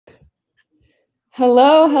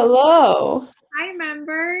Hello, hello. Hi,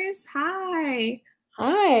 members. Hi.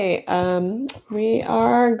 Hi. We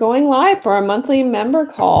are going live for our monthly member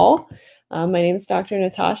call. My name is Dr.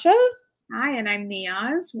 Natasha. Hi, and I'm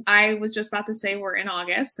Neeyaz. I was just about to say we're in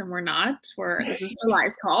August, and we're not. This is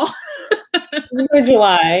July's call. This is our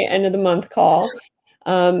July end of the month call.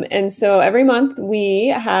 And so every month we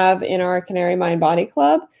have in our KANARI MindBody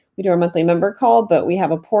Club, we do our monthly member call, but we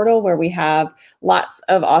have a portal where we have lots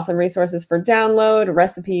of awesome resources for download,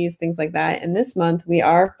 recipes, things like that. And this month we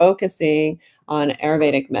are focusing on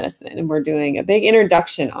Ayurvedic medicine, and we're doing a big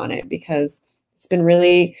introduction on it because it's been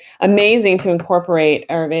really amazing to incorporate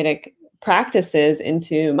Ayurvedic practices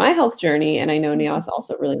into my health journey. And I know Neeyaz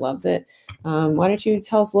also really loves it. Why don't you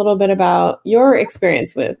tell us a little bit about your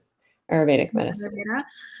experience with Ayurvedic medicine? Ayurveda.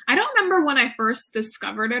 I don't remember when I first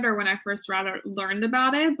discovered it or when I first rather learned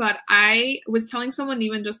about it, but I was telling someone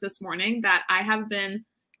even just this morning that I have been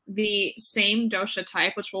the same dosha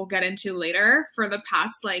type, which we'll get into later, for the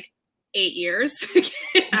past like 8 years. It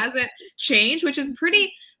hasn't changed, which is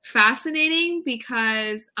pretty fascinating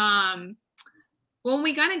because when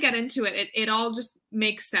we kind of get into it, it all just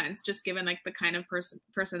makes sense, just given like the kind of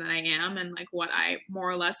person that I am and like what I more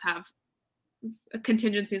or less have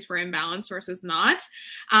contingencies for imbalance versus not.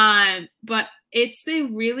 But it's a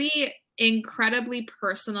really incredibly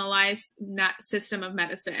personalized system of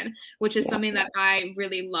medicine, which is something that I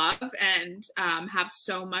really love and have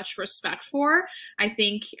so much respect for. I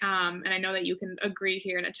think, and I know that you can agree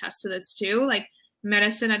here and attest to this too, like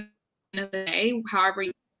medicine at the end of the day, however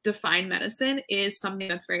you define medicine, is something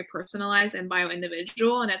that's very personalized and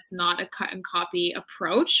bio-individual, and it's not a cut and copy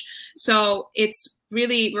approach. So it's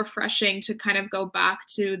really refreshing to kind of go back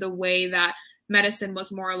to the way that medicine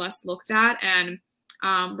was more or less looked at and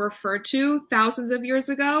referred to thousands of years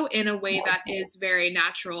ago in a way that is very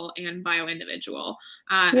natural and bio-individual.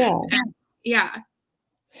 Yeah.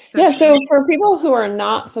 So for people who are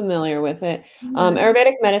not familiar with it,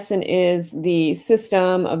 Ayurvedic medicine is the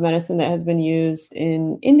system of medicine that has been used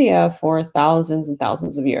in India for thousands and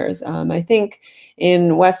thousands of years. I think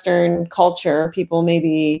in Western culture, people may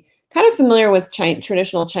be kind of familiar with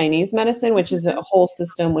traditional Chinese medicine, which is a whole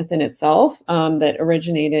system within itself that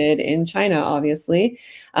originated in China, obviously.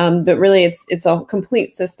 But really, it's a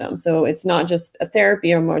complete system. So it's not just a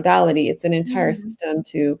therapy or modality, it's an entire system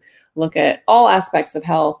to look at all aspects of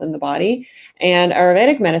health in the body. And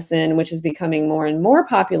Ayurvedic medicine, which is becoming more and more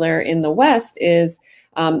popular in the West, is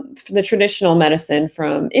the traditional medicine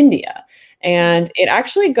from India. And it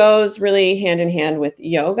actually goes really hand in hand with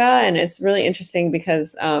yoga. And it's really interesting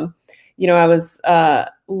because, I was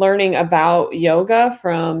learning about yoga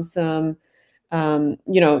from some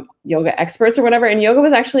yoga experts or whatever. And yoga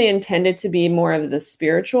was actually intended to be more of the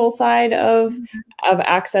spiritual side of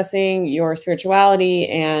accessing your spirituality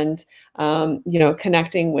and,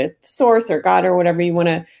 connecting with source or God or whatever you want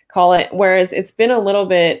to call it. Whereas it's been a little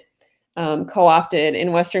bit co-opted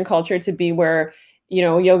in Western culture to be where,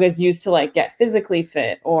 yoga is used to like get physically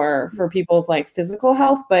fit or for people's like physical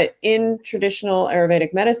health. But in traditional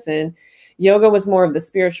Ayurvedic medicine, yoga was more of the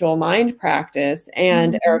spiritual mind practice,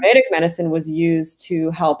 and Ayurvedic medicine was used to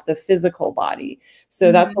help the physical body.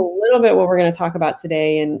 So that's a little bit what we're going to talk about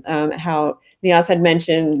today, and how Neeyaz had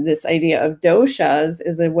mentioned this idea of doshas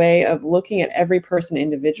is a way of looking at every person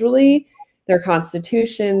individually, their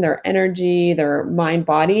constitution, their energy, their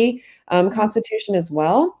mind-body constitution as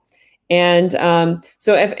well. And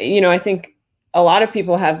so if, I think a lot of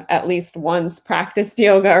people have at least once practiced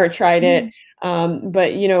yoga or tried it.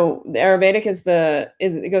 But the Ayurvedic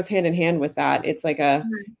it goes hand in hand with that. It's like a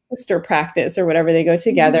sister practice or whatever. They go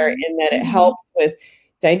together in that it helps with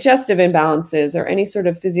digestive imbalances or any sort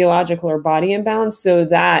of physiological or body imbalance so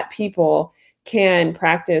that people can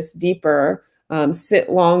practice deeper, sit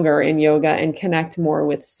longer in yoga and connect more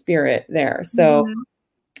with spirit there. So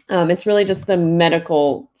it's really just the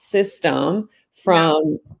medical system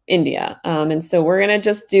from India. And so we're going to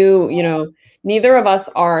just do, neither of us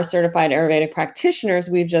are certified Ayurvedic practitioners.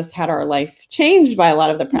 We've just had our life changed by a lot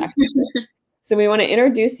of the practices. So we want to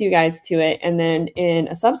introduce you guys to it. And then in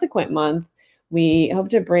a subsequent month, we hope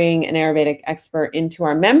to bring an Ayurvedic expert into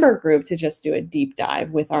our member group to just do a deep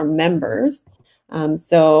dive with our members.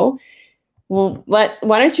 So why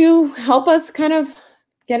don't you help us kind of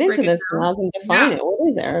get into this and allows them to define it. What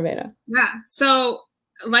is Ayurveda? Yeah. So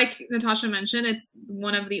like Natasha mentioned, it's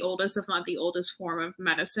one of the oldest, if not the oldest form of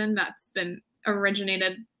medicine that's been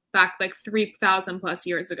originated back like 3,000 plus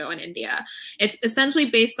years ago in India. It's essentially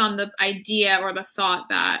based on the idea or the thought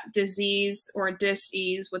that disease or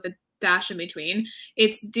dis-ease with a dash in between,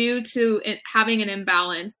 it's due to it having an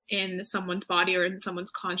imbalance in someone's body or in someone's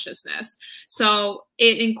consciousness. So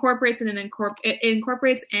it incorporates and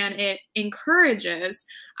it encourages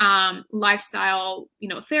lifestyle,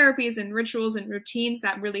 therapies and rituals and routines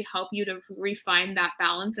that really help you to refine that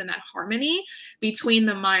balance and that harmony between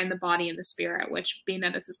the mind, the body, and the spirit, which, being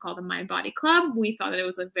that this is called the Mind Body Club, we thought that it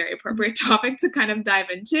was a very appropriate topic to kind of dive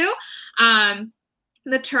into.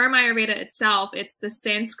 The term Ayurveda itself, it's a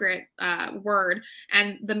Sanskrit word,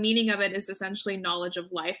 and the meaning of it is essentially knowledge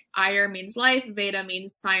of life. Ayur means life, Veda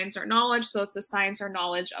means science or knowledge, so it's the science or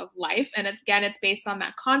knowledge of life. And again, it's based on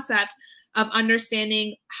that concept of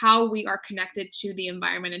understanding how we are connected to the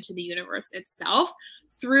environment and to the universe itself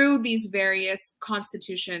through these various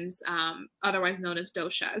constitutions, otherwise known as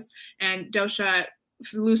doshas. And dosha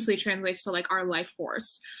loosely translates to like our life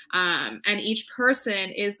force. And each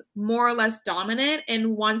person is more or less dominant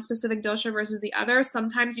in one specific dosha versus the other.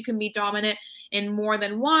 Sometimes you can be dominant in more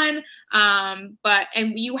than one, and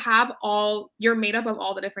you're made up of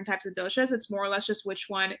all the different types of doshas. It's more or less just which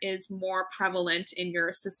one is more prevalent in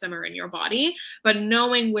your system or in your body. But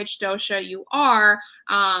knowing which dosha you are,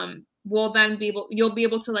 you'll be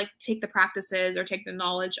able to like take the practices or take the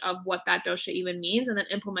knowledge of what that dosha even means and then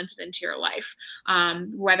implement it into your life,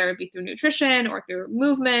 whether it be through nutrition or through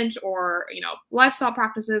movement or lifestyle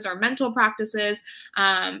practices or mental practices,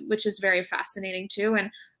 which is very fascinating too. And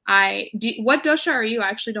what dosha are you? I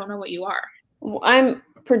actually don't know what you are. I'm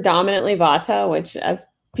predominantly Vata, which, as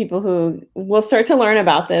people who will start to learn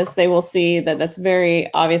about this, they will see that that's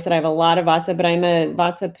very obvious that I have a lot of Vata, but I'm a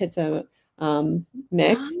Vata Pitta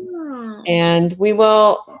mix. Oh. And we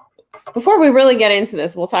will, before we really get into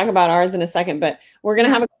this, we'll talk about ours in a second, but we're going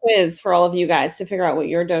to have a quiz for all of you guys to figure out what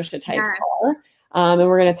your dosha types are. And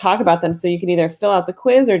we're going to talk about them. So you can either fill out the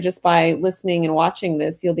quiz, or just by listening and watching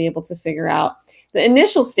this, you'll be able to figure out the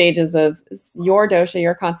initial stages of your dosha,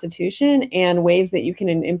 your constitution, and ways that you can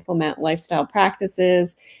implement lifestyle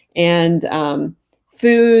practices and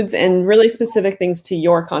foods and really specific things to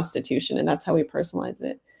your constitution. And that's how we personalize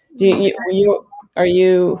it.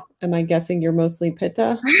 Am I guessing you're mostly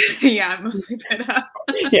Pitta? Yeah, I'm mostly Pitta.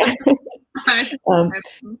 Yeah. I'm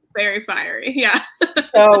very fiery. Yeah.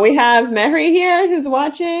 So we have Mehri here who's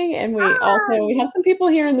watching, and we have some people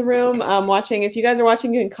here in the room watching. If you guys are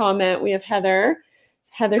watching, you can comment. We have Heather.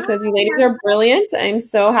 Heather says, "You ladies are brilliant. I'm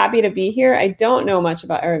so happy to be here. I don't know much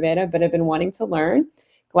about Ayurveda, but I've been wanting to learn.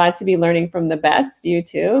 Glad to be learning from the best. You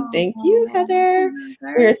too." Thank you, Heather.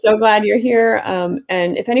 We are so glad you're here.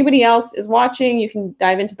 And if anybody else is watching, you can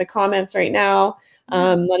dive into the comments right now.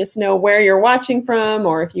 Let us know where you're watching from,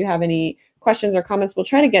 or if you have any questions or comments. We'll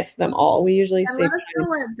try to get to them all. We usually say, let us know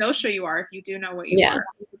what dosha you are if you do know what you are.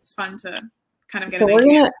 It's fun to kind of get. So we're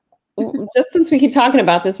gonna, just since we keep talking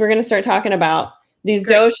about this, we're gonna start talking about these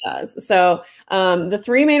doshas. So the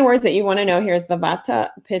three main words that you want to know here is the Vata,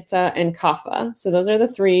 Pitta, and Kapha. So those are the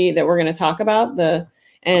three that we're going to talk about. The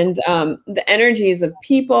energies of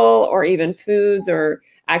people or even foods or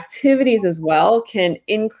activities as well can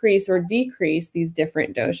increase or decrease these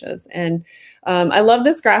different doshas. And I love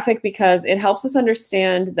this graphic because it helps us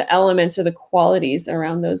understand the elements or the qualities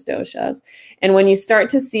around those doshas. And when you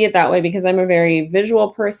start to see it that way, because I'm a very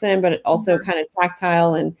visual person, but also kind of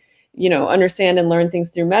tactile and understand and learn things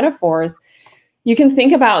through metaphors, you can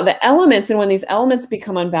think about the elements. And when these elements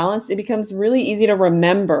become unbalanced, it becomes really easy to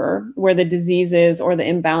remember where the diseases or the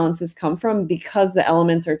imbalances come from, because the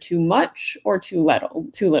elements are too much or too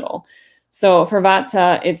little. So for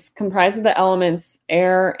Vata, it's comprised of the elements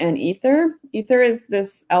air and ether. Ether is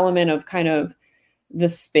this element of kind of the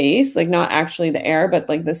space, like not actually the air, but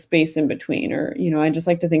like the space in between, or, I just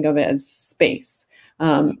like to think of it as space.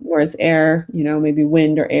 Whereas air, maybe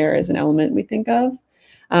wind or air is an element we think of.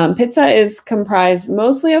 Pitta is comprised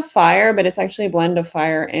mostly of fire, but it's actually a blend of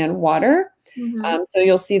fire and water. So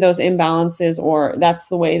you'll see those imbalances, or that's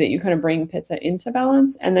the way that you kind of bring Pitta into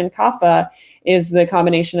balance. And then Kapha is the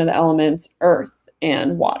combination of the elements earth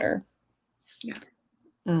and water. Yeah.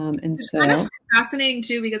 And it's kind of fascinating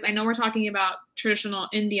too, because I know we're talking about traditional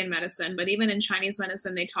Indian medicine, but even in Chinese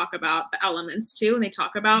medicine, they talk about the elements too. And they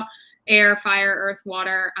talk about air, fire, earth,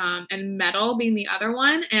 water, and metal being the other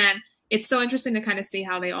one. And it's so interesting to kind of see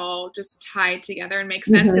how they all just tie together and make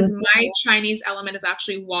sense, because my Chinese element is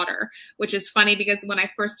actually water, which is funny because when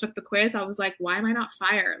I first took the quiz, I was like, why am I not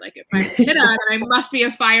fire? Like if I'm Pitta, then I must be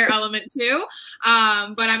a fire element too.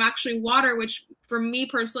 But I'm actually water, which for me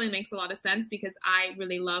personally makes a lot of sense, because I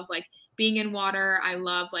really love like being in water. I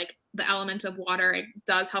love like the element of water. It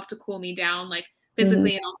does help to cool me down, like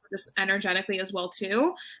physically and also just energetically as well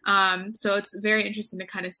too. So it's very interesting to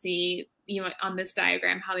kind of see, on this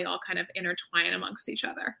diagram, how they all kind of intertwine amongst each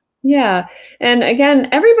other. Yeah. And again,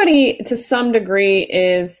 everybody to some degree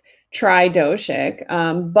is tri-doshic,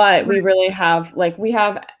 but we really have we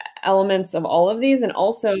have elements of all of these. And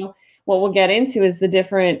also what we'll get into is the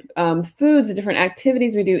different foods, the different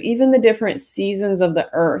activities we do, even the different seasons of the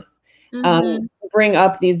earth bring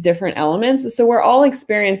up these different elements. So we're all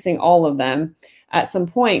experiencing all of them at some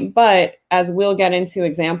point. But as we'll get into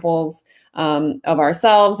examples of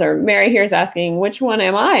ourselves, or Mary here is asking, which one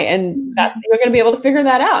am I? And that's, you're going to be able to figure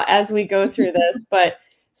that out as we go through this. But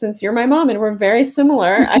since you're my mom and we're very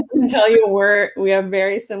similar, I can tell you we have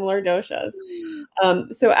very similar doshas.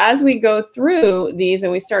 So as we go through these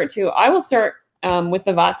and I will start with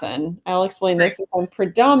the vata, and I'll explain this since I'm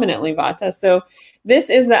predominantly vata. So this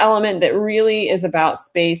is the element that really is about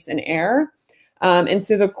space and air. And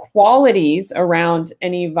so the qualities around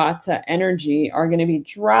any vata energy are going to be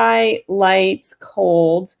dry, light,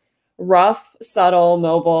 cold, rough, subtle,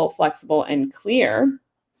 mobile, flexible, and clear.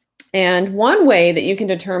 And one way that you can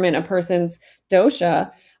determine a person's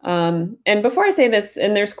dosha, and before I say this,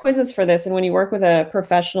 and there's quizzes for this, and when you work with a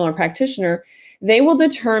professional or practitioner, they will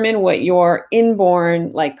determine what your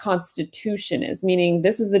inborn constitution is, meaning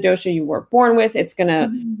this is the dosha you were born with. It's going to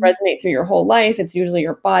resonate through your whole life. It's usually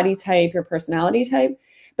your body type, your personality type,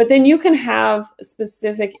 but then you can have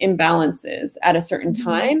specific imbalances at a certain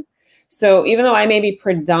time. So even though I may be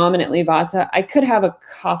predominantly vata, I could have a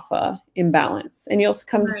kapha imbalance, and you'll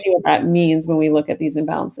come to see what that means when we look at these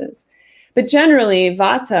imbalances. But generally,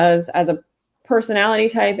 vatas as a personality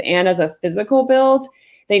type and as a physical build,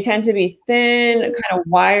 they tend to be thin, kind of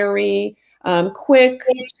wiry, quick,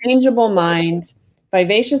 changeable mind,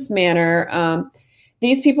 vivacious manner.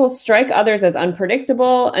 These people strike others as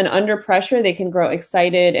unpredictable, and under pressure, they can grow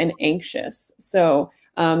excited and anxious. So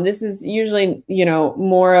this is usually,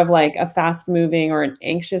 more of a fast moving or an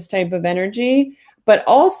anxious type of energy. But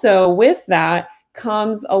also with that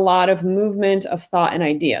comes a lot of movement of thought and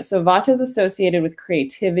idea. So vata is associated with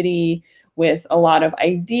creativity, with a lot of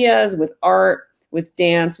ideas, with art, with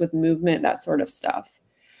dance, with movement, that sort of stuff.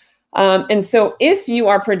 And so if you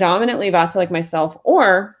are predominantly vata like myself,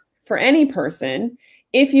 or for any person,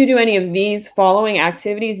 if you do any of these following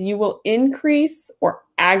activities, you will increase or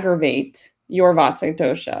aggravate your vata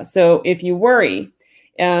dosha. So if you worry,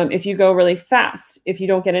 if you go really fast, if you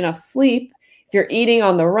don't get enough sleep, if you're eating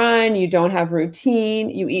on the run, you don't have routine,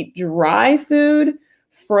 you eat dry food,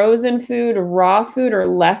 frozen food, raw food, or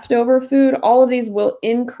leftover food, all of these will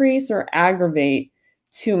increase or aggravate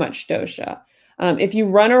too much dosha. If you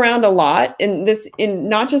run around a lot, and this in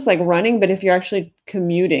not just running, but if you're actually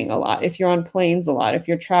commuting a lot, if you're on planes a lot, if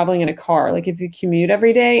you're traveling in a car, if you commute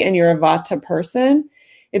every day and you're a vata person,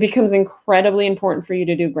 it becomes incredibly important for you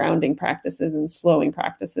to do grounding practices and slowing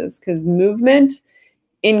practices, because movement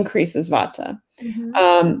increases vata.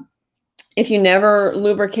 If you never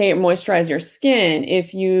lubricate or moisturize your skin,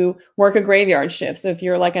 if you work a graveyard shift, so if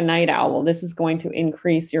you're like a night owl, this is going to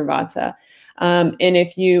increase your vata. And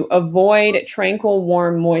if you avoid tranquil,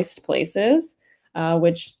 warm, moist places,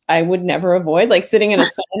 which I would never avoid, like sitting in a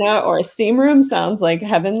sauna or a steam room sounds like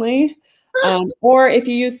heavenly, or if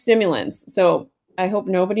you use stimulants. So I hope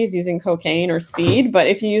nobody's using cocaine or speed, but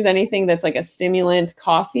if you use anything that's like a stimulant,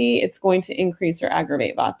 coffee, it's going to increase or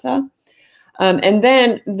aggravate vata. And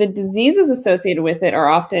then the diseases associated with it are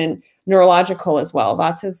often neurological as well.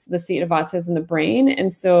 Vata, the seat of vata is in the brain.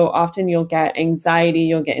 And so often you'll get anxiety,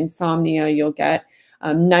 you'll get insomnia, you'll get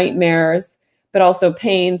nightmares, but also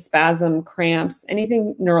pain, spasm, cramps,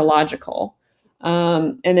 anything neurological.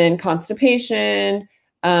 And then constipation,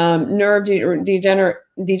 nerve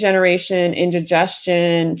degeneration,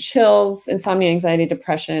 indigestion, chills, insomnia, anxiety,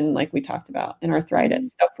 depression, like we talked about, and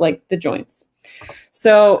arthritis, stuff like the joints.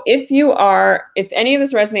 So if any of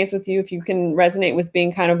this resonates with you, if you can resonate with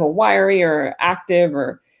being kind of a wiry or active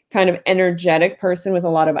or kind of energetic person with a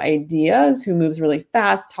lot of ideas, who moves really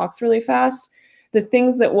fast, talks really fast, the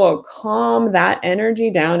things that will calm that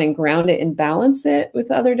energy down and ground it and balance it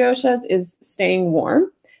with other doshas is staying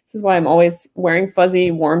warm. This is why I'm always wearing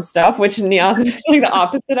fuzzy, warm stuff, which Neeyaz is like the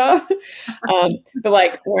opposite of. But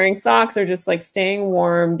like wearing socks, or just like staying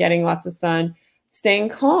warm, getting lots of sun, staying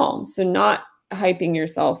calm. So not hyping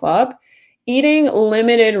yourself up, eating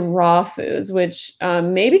limited raw foods, which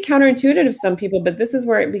may be counterintuitive to some people, but this is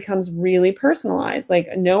where it becomes really personalized. Like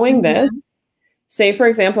knowing this, say, for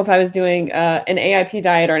example, if I was doing an AIP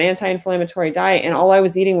diet or an anti-inflammatory diet and all I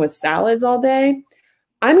was eating was salads all day,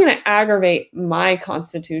 I'm going to aggravate my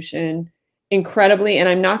constitution incredibly, and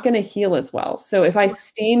I'm not going to heal as well. So if I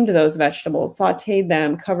steamed those vegetables, sauteed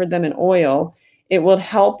them, covered them in oil, it would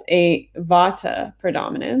help a vata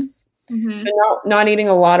predominance. So not eating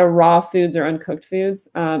a lot of raw foods or uncooked foods,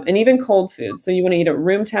 and even cold foods. So you want to eat at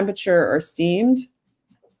room temperature or steamed.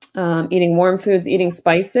 Eating warm foods, eating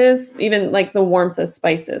spices, even like the warmth of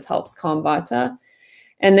spices helps calm Vata.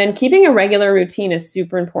 And then keeping a regular routine is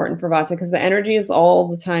super important for Vata because the energy is all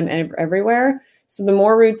the time everywhere. So the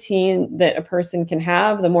more routine that a person can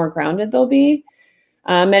have, the more grounded they'll be.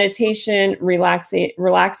 Meditation,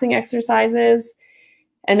 relaxing exercises.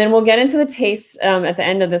 And then we'll get into the tastes at the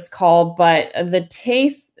end of this call, but the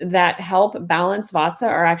tastes that help balance Vata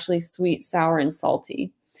are actually sweet, sour, and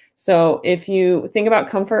salty. So if you think about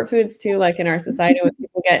comfort foods too, like in our society, when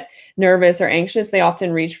people get nervous or anxious, they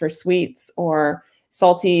often reach for sweets or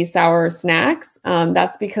salty, sour snacks.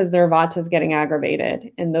 That's because their Vata is getting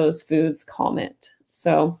aggravated and those foods calm it.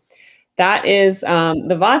 So that is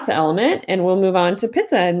the Vata element. And we'll move on to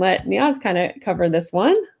Pitta and let Neeyaz kind of cover this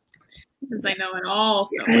one. Since I know it all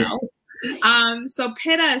so well. So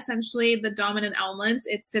Pitta, essentially the dominant elements,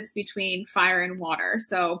 it sits between fire and water.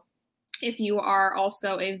 So if you are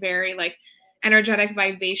also a very like energetic,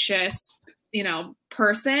 vivacious,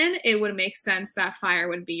 person, it would make sense that fire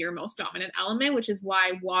would be your most dominant element, which is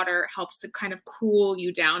why water helps to kind of cool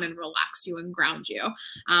you down and relax you and ground you,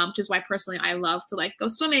 which is why personally I love to like go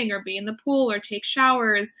swimming or be in the pool or take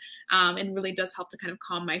showers, and really does help to kind of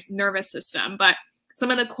calm my nervous system. But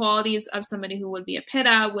some of the qualities of somebody who would be a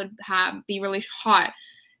Pitta would be really hot,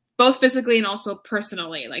 both physically and also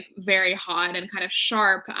personally, like very hot and kind of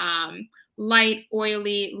sharp, light,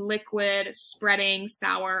 oily, liquid, spreading,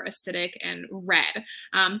 sour, acidic, and red.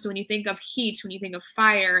 So when you think of heat, when you think of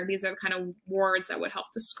fire, these are kind of words that would help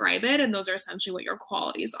describe it. And those are essentially what your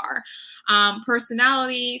qualities are.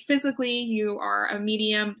 Personality, physically, you are a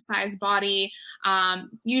medium-sized body.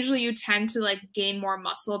 Usually you tend to like gain more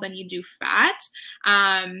muscle than you do fat.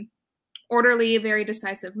 Orderly, very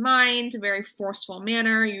decisive mind, very forceful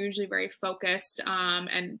manner, usually very focused,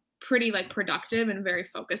 and pretty like productive and very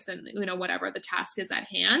focused in whatever the task is at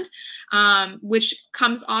hand, which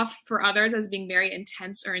comes off for others as being very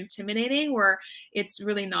intense or intimidating, where it's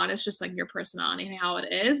really not. It's just like your personality and how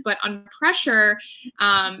it is. But under pressure,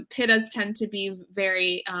 Pittas tend to be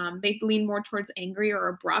very they lean more towards angry or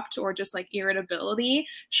abrupt or just like irritability,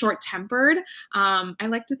 short-tempered. I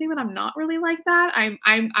like to think that I'm not really like that.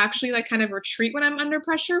 I'm actually like kind of retreat when I'm under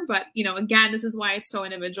pressure, but again, this is why it's so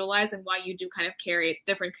individualized and why you do kind of carry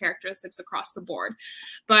different characteristics across the board.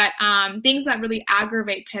 But things that really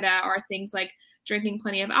aggravate Pitta are things like drinking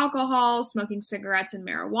plenty of alcohol, smoking cigarettes and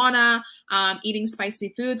marijuana, eating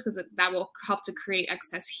spicy foods because that will help to create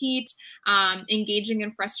excess heat, engaging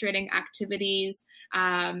in frustrating activities,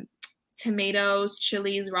 tomatoes,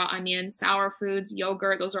 chilies, raw onions, sour foods,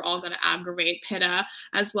 yogurt, those are all going to aggravate Pitta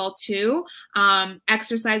as well too.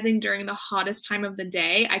 Exercising during the hottest time of the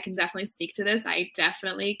day, I can definitely speak to this. I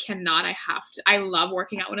definitely cannot. I have to. I love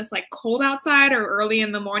working out when it's like cold outside or early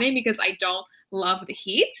in the morning because I don't love the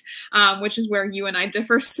heat, which is where you and I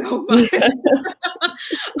differ so much.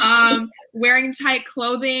 Wearing tight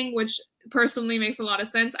clothing, which personally makes a lot of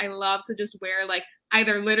sense. I love to just wear like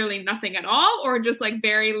either literally nothing at all or just like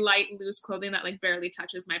very light, loose clothing that like barely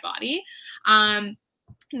touches my body.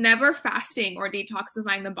 Never fasting or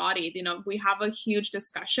detoxifying the body. We have a huge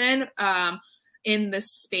discussion in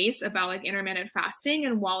this space about like intermittent fasting,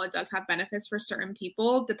 and while it does have benefits for certain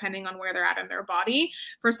people depending on where they're at in their body,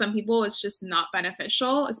 for some people it's just not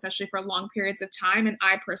beneficial, especially for long periods of time. And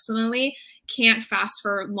I personally can't fast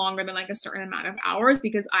for longer than like a certain amount of hours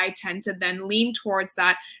because I tend to then lean towards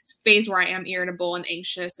that phase where I am irritable and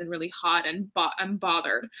anxious and really hot and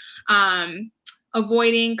bothered.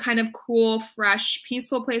 Avoiding kind of cool, fresh,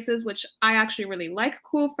 peaceful places, which I actually really like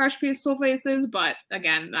cool, fresh, peaceful places. But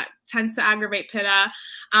again, that tends to aggravate Pitta.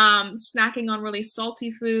 Snacking on really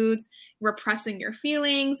salty foods, repressing your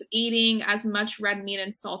feelings, eating as much red meat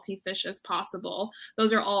and salty fish as possible.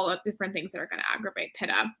 Those are all different things that are going to aggravate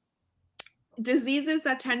Pitta. Diseases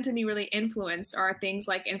that tend to be really influenced are things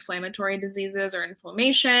like inflammatory diseases or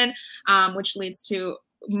inflammation, which leads to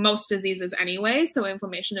most diseases anyway. So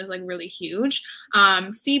inflammation is like really huge.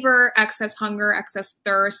 Fever, excess hunger, excess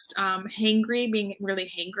thirst, hangry, being really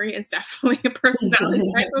hangry is definitely a personality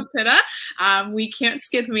type of Pitta. We can't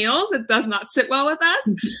skip meals. It does not sit well with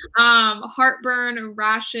us. Heartburn,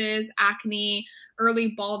 rashes, acne,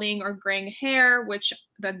 early balding or graying hair, which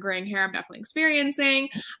the graying hair I'm definitely experiencing,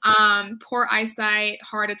 poor eyesight,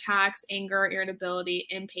 heart attacks, anger, irritability,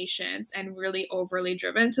 impatience, and really overly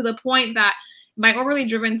driven to the point that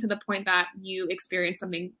you experience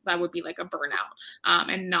something that would be like a burnout,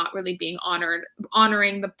 and not really being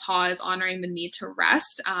honoring the pause, honoring the need to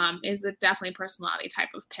rest, is definitely a personality type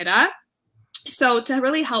of Pitta. So to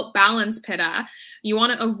really help balance Pitta, You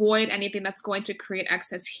want to avoid anything that's going to create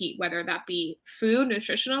excess heat, whether that be food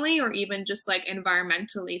nutritionally or even just like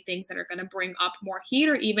environmentally, things that are going to bring up more heat,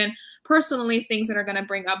 or even personally things that are going to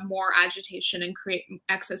bring up more agitation and create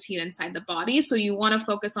excess heat inside the body. So you want to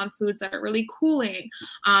focus on foods that are really cooling,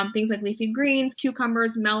 things like leafy greens,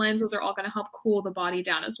 cucumbers, melons. Those are all going to help cool the body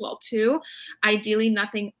down as well too. Ideally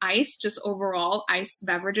nothing ice. Just overall iced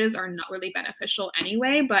beverages are not really beneficial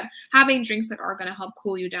anyway, but having drinks that are going to help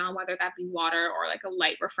cool you down, whether that be water or like a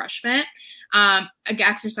light refreshment.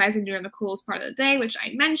 Exercising during the coolest part of the day, which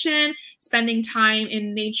I mentioned, spending time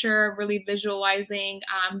in nature, really visualizing,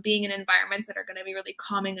 being in environments that are going to be really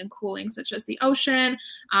calming and cooling, such as the ocean,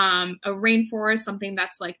 a rainforest, something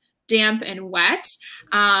that's like damp and wet.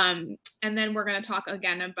 And then we're going to talk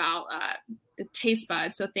again about the taste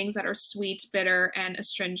buds. So things that are sweet, bitter, and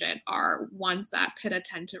astringent are ones that Pitta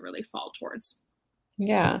tend to really fall towards.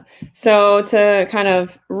 Yeah. So to kind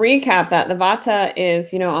of recap that, the Vata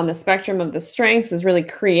is, on the spectrum of the strengths, is really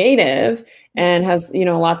creative and has,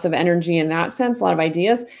 lots of energy in that sense, a lot of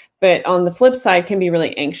ideas. But on the flip side, can be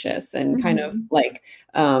really anxious and kind of like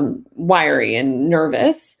wiry and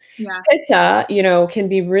nervous. Yeah. Pitta, can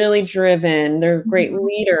be really driven. They're great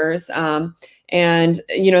leaders. And,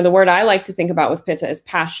 the word I like to think about with Pitta is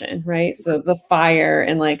passion, right? So the fire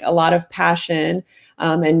and like a lot of passion.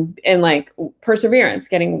 And like perseverance,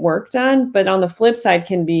 getting work done. But on the flip side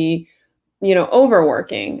can be,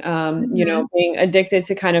 overworking, being addicted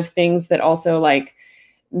to kind of things that also like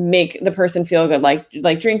make the person feel good,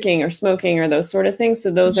 like drinking or smoking or those sort of things. So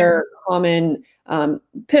those are common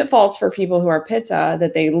pitfalls for people who are Pitta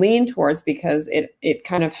that they lean towards because it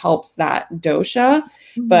kind of helps that dosha.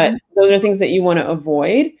 But those are things that you want to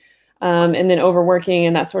avoid. And then overworking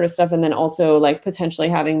and that sort of stuff. And then also like potentially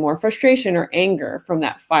having more frustration or anger from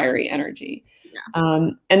that fiery energy. Yeah.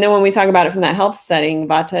 And then when we talk about it from that health setting,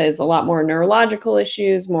 Vata is a lot more neurological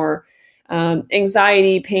issues, more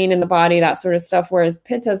anxiety, pain in the body, that sort of stuff. Whereas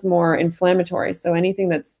Pitta is more inflammatory. So anything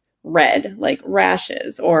that's red, like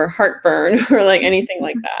rashes or heartburn or like anything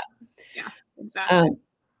like that. Yeah, exactly.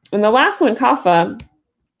 And the last one, Kapha.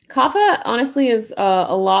 Kapha honestly is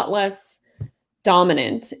a lot less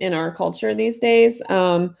dominant in our culture these days.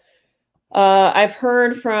 I've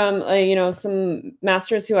heard from some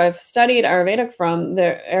masters who I've studied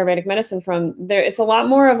Ayurvedic medicine from. There, it's a lot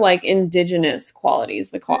more of like indigenous qualities,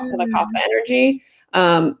 the Kapha energy.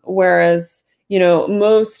 Whereas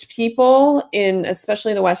most people in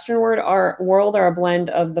especially the Western world are a blend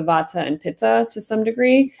of the Vata and Pitta to some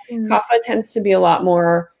degree. Kapha tends to be a lot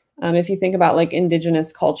more. If you think about like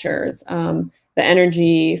indigenous cultures, the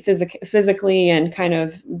energy physically and kind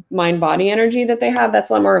of mind-body energy that they have, that's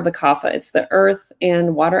a lot more of the Kapha. It's the earth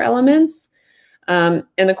and water elements. And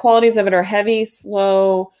the qualities of it are heavy,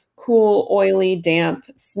 slow, cool, oily, damp,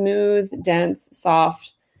 smooth, dense,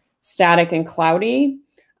 soft, static, and cloudy.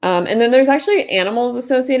 And then there's actually animals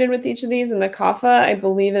associated with each of these. And the Kapha, I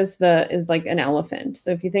believe, is like an elephant.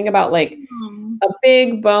 So if you think about like a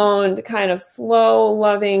big boned, kind of slow,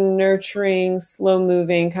 loving, nurturing, slow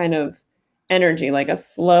moving kind of energy, like a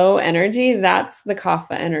slow energy, that's the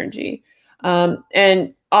Kapha energy.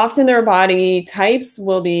 And often their body types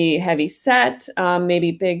will be heavy set,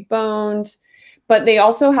 maybe big boned, but they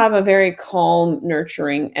also have a very calm,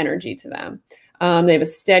 nurturing energy to them. They have a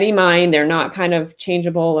steady mind. They're not kind of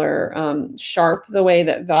changeable or sharp the way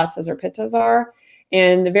that Vatas or Pittas are,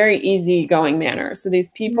 and a very easygoing manner. So these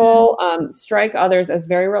people strike others as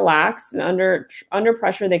very relaxed, and under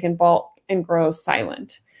pressure, they can bulk and grow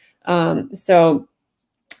silent. So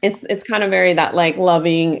it's kind of very that like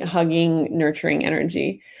loving, hugging, nurturing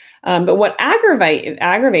energy. But what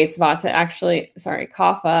aggravates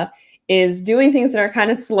Kapha is doing things that are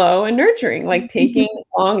kind of slow and nurturing, like taking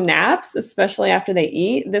long naps, especially after they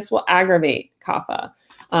eat. This will aggravate Kapha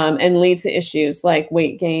and lead to issues like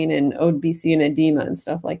weight gain and obesity and edema and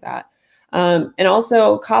stuff like that. And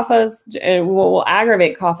also what will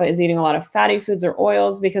aggravate Kapha is eating a lot of fatty foods or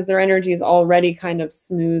oils because their energy is already kind of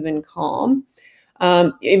smooth and calm.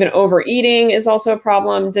 Even overeating is also a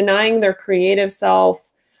problem. Denying their creative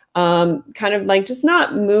self, kind of like just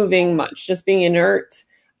not moving much, just being inert,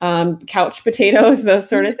 couch potatoes, those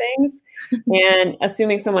sort of things, and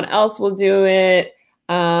assuming someone else will do it.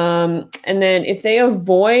 And then if they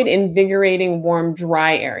avoid invigorating, warm,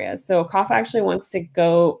 dry areas. So Kapha actually wants to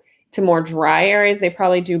go to more dry areas. They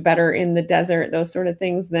probably do better in the desert, those sort of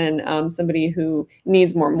things, than somebody who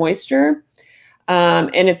needs more moisture.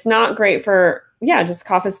 And it's not great for, just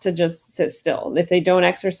Kaphas to just sit still. If they don't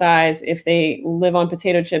exercise, if they live on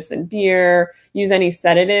potato chips and beer, use any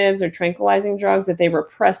sedatives or tranquilizing drugs, if they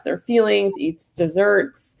repress their feelings, eat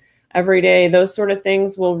desserts, every day, those sort of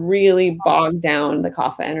things will really bog down the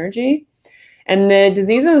kapha energy. And the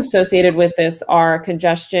diseases associated with this are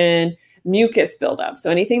congestion, mucus buildup.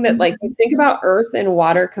 So anything that, like, you think about earth and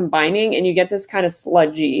water combining and you get this kind of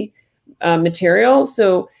sludgy material.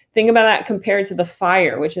 So think about that compared to the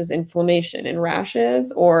fire, which is inflammation and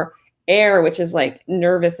rashes, or air, which is like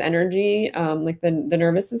nervous energy, like the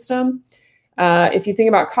nervous system. If you think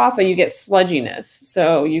about kapha, you get sludginess.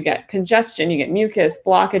 So you get congestion, you get mucus,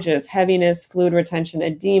 blockages, heaviness, fluid retention,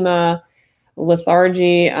 edema,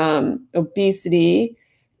 lethargy, obesity,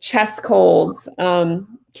 chest colds,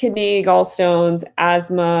 kidney, gallstones,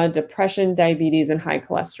 asthma, depression, diabetes, and high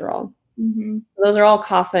cholesterol. So those are all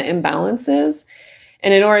kapha imbalances.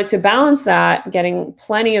 And in order to balance that, getting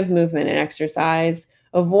plenty of movement and exercise,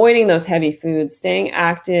 avoiding those heavy foods, staying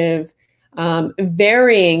active,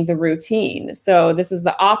 varying the routine. So this is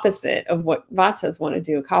the opposite of what vatas want to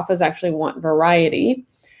do. Kaphas actually want variety.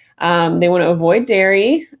 They want to avoid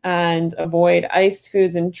dairy and avoid iced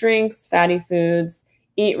foods and drinks, fatty foods,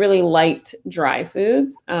 eat really light, dry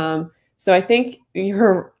foods. So I think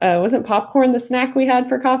wasn't popcorn the snack we had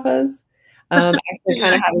for kaphas? Actually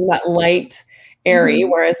kind of having that light, airy,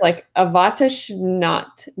 whereas like a vata should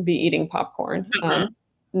not be eating popcorn.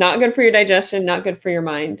 Not good for your digestion, not good for your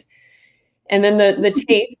mind. And then the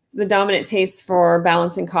taste, the dominant tastes for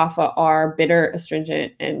balancing kapha are bitter,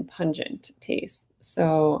 astringent, and pungent tastes.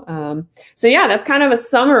 So, so yeah, that's kind of a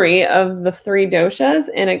summary of the 3 doshas.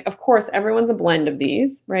 And of course, everyone's a blend of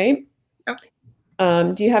these, right?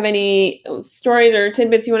 Do you have any stories or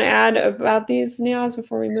tidbits you want to add about these, Neeyaz,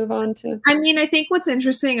 before we move on to? I mean, I think what's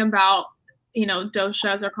interesting about, you know,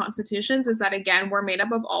 doshas or constitutions is that, again, we're made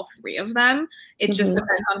up of all 3 of them. It just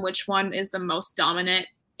depends on which one is the most dominant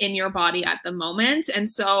in your body at the moment. And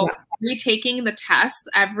so retaking the test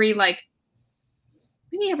every, like,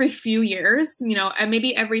 maybe every few years, you know, and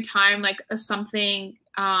maybe every time like something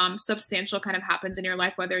substantial kind of happens in your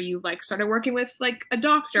life, whether you like started working with like a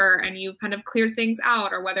doctor and you kind of cleared things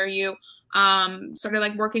out, or whether you started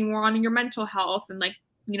like working more on your mental health and like,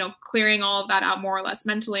 you know, clearing all of that out more or less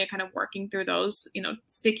mentally and kind of working through those, you know,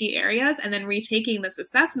 sticky areas, and then retaking this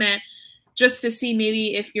assessment just to see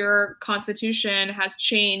maybe if your constitution has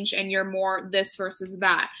changed and you're more this versus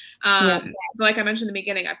that. But like I mentioned in the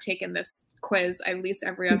beginning, I've taken this quiz at least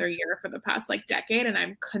every other year for the past like decade, and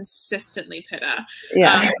I'm consistently pitta.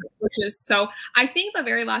 Which is so, I think the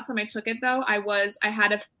very last time I took it though, I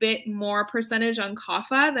had a bit more percentage on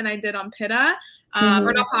kapha than I did on pitta.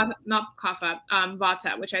 Or not kapha,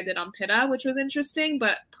 vata, which I did on pitta, which was interesting,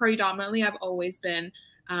 but predominantly I've always been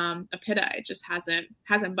a pitta. It just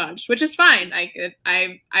hasn't budged, which is fine.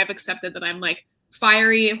 I've accepted that I'm like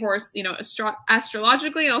fiery horse, you know,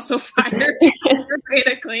 astrologically, and also fiery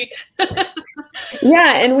Ayurvedically.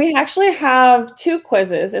 Yeah, and we actually have 2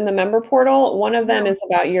 quizzes in the member portal. One of them is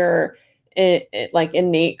about your like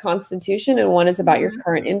innate constitution, and one is about your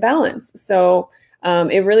current imbalance. So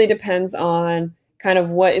it really depends on kind of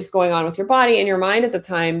what is going on with your body and your mind at the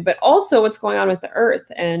time, but also what's going on with the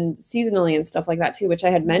earth and seasonally and stuff like that too, which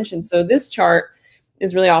I had mentioned. So this chart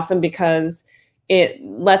is really awesome because it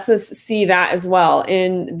lets us see that as well.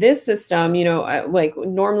 In this system, you know, like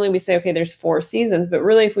normally we say, okay, there's 4 seasons, but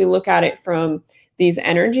really if we look at it from these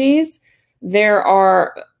energies, there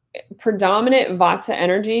are predominant vata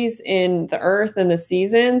energies in the earth and the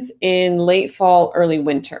seasons in late fall, early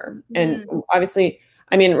winter. And obviously,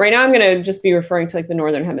 I mean, right now I'm going to just be referring to like the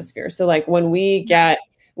Northern Hemisphere. So like when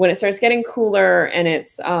it starts getting cooler and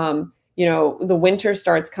it's, you know, the winter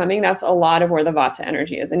starts coming, that's a lot of where the vata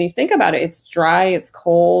energy is. And you think about it, it's dry, it's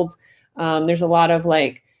cold. There's a lot of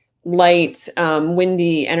like light,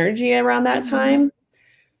 windy energy around that time.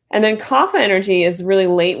 And then kapha energy is really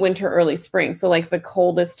late winter, early spring. So like the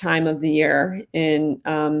coldest time of the year in,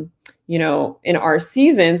 you know, in our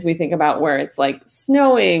seasons, we think about where it's like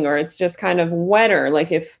snowing or it's just kind of wetter.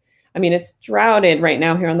 Like it's droughted right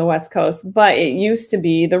now here on the West Coast, but it used to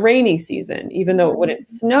be the rainy season. Even though it wouldn't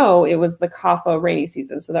snow, it was the kapha rainy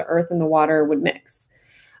season. So the earth and the water would mix.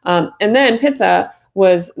 And then pitta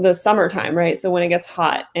was the summertime, right? So when it gets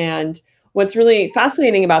hot. And what's really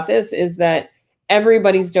fascinating about this is that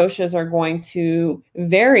everybody's doshas are going to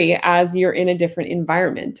vary as you're in a different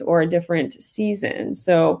environment or a different season.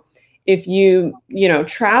 So if you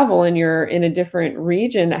travel and you're in a different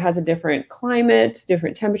region that has a different climate,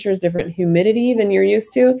 different temperatures, different humidity than you're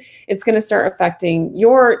used to, it's going to start affecting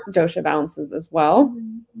your dosha balances as well.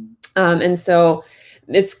 And so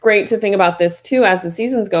it's great to think about this too as the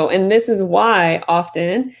seasons go. And this is why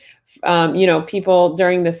often, people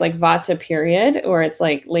during this like vata period, or it's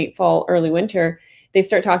like late fall, early winter, they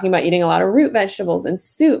start talking about eating a lot of root vegetables and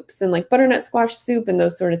soups and like butternut squash soup and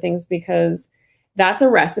those sort of things, because that's a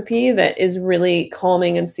recipe that is really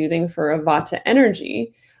calming and soothing for a Vata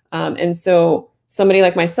energy. And so somebody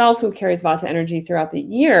like myself who carries Vata energy throughout the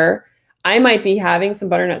year, I might be having some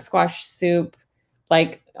butternut squash soup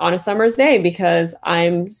like on a summer's day because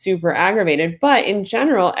I'm super aggravated. But in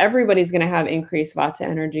general, everybody's going to have increased Vata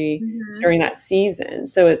energy during that season.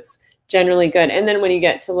 So it's generally good. And then when you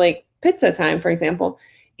get to like Pitta time, for example,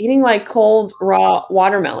 eating like cold raw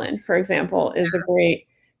watermelon, for example, is a great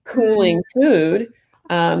cooling food.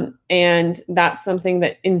 And that's something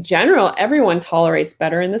that in general, everyone tolerates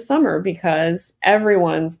better in the summer because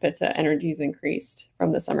everyone's Pitta energy is increased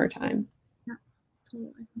from the summertime. Yeah,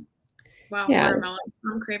 totally. Wow, yeah. Watermelon.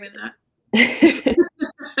 I'm craving that.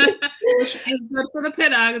 Which is good for the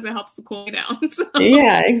Pitta because it helps to cool me down. So.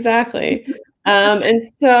 Yeah, exactly. And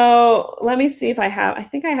so let me see if I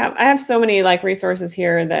have so many like resources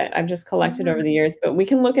here that I've just collected over the years, but we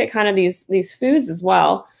can look at kind of these foods as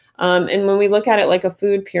well. And when we look at it like a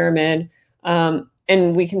food pyramid,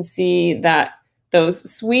 and we can see that those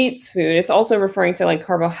sweets food, it's also referring to like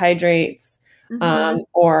carbohydrates,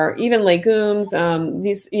 or even legumes,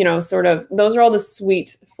 these, sort of, those are all the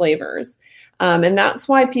sweet flavors. And that's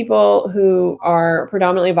why people who are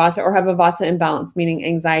predominantly Vata or have a Vata imbalance, meaning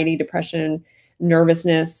anxiety, depression,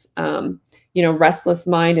 nervousness, restless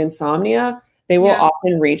mind, insomnia, they will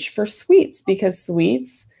often reach for sweets because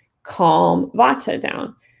sweets calm Vata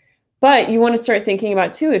down. But you want to start thinking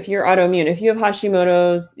about too, if you're autoimmune, if you have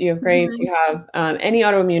Hashimoto's, you have Graves, you have any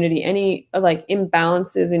autoimmunity, any like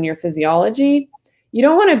imbalances in your physiology, you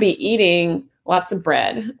don't want to be eating lots of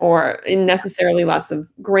bread or necessarily lots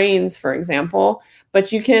of grains, for example,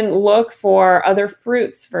 but you can look for other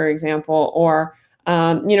fruits, for example, or,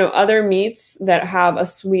 other meats that have a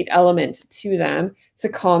sweet element to them to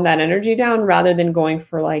calm that energy down rather than going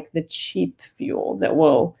for like the cheap fuel that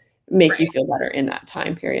will make you feel better in that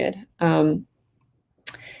time period.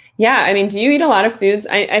 Yeah, I mean, do you eat a lot of foods?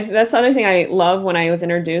 That's the other thing I love when I was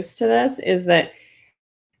introduced to this is that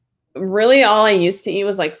really all I used to eat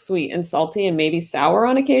was like sweet and salty and maybe sour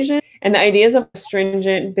on occasion. And the ideas of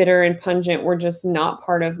astringent, bitter, and pungent were just not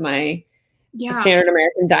part of my standard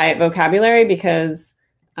American diet vocabulary because,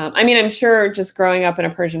 I'm sure just growing up in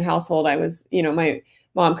a Persian household, I was, my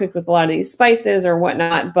mom cooked with a lot of these spices or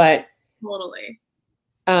whatnot, but totally.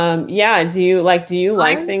 Do you like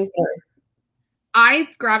things that I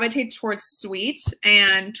gravitate towards sweet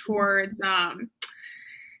and towards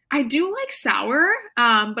I do like sour,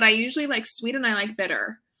 but I usually like sweet and I like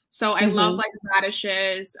bitter. So I love like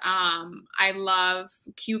radishes. I love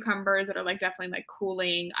cucumbers that are like definitely like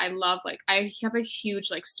cooling. I have a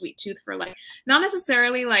huge like sweet tooth for like not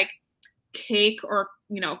necessarily like cake or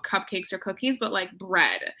cupcakes or cookies, but like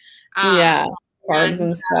bread. Carbs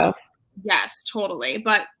and stuff. Yes, totally.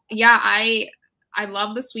 But yeah, I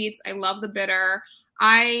love the sweets. I love the bitter.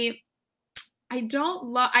 I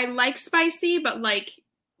like spicy, but like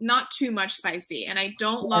not too much spicy. And I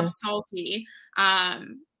don't love salty,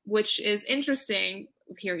 which is interesting.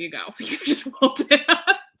 Here you go. You just pulled it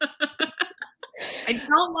up. I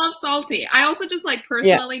don't love salty. I also just like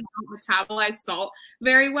personally don't metabolize salt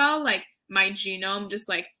very well. Like my genome just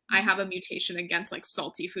like I have a mutation against like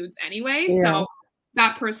salty foods anyway. So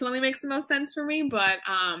that personally makes the most sense for me, but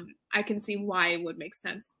I can see why it would make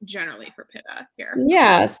sense generally for Pitta here.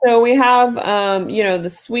 Yeah, so we have, the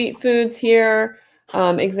sweet foods here,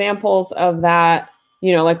 examples of that,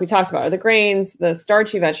 like we talked about, are the grains, the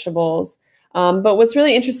starchy vegetables. But what's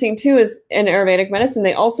really interesting too is in Ayurvedic medicine,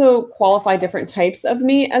 they also qualify different types of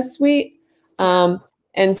meat as sweet. And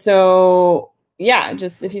so,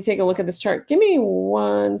 just if you take a look at this chart, give me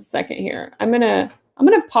 1 second here. I'm gonna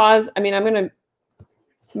pause.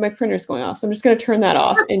 My printer's going off, so I'm just going to turn that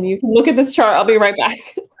off and you can look at this chart. I'll be right back.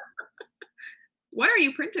 What are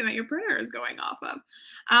you printing that your printer is going off of?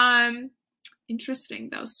 Interesting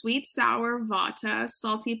though. Sweet, sour, Vata,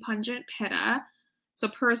 salty, pungent, Pitta. So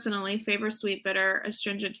personally, favor sweet, bitter,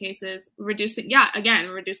 astringent tastes, reducing hot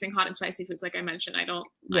and spicy foods. Like I mentioned, I don't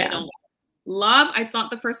love, it's not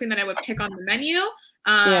the first thing that I would pick on the menu.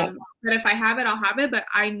 But if I have it, I'll have it. But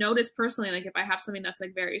I notice personally, like if I have something that's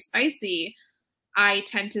like very spicy, I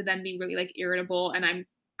tend to then be really like irritable and I'm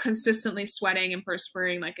consistently sweating and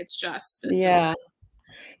perspiring. Like it's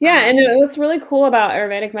and what's really cool about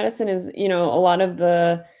Ayurvedic medicine is, a lot of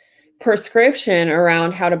the prescription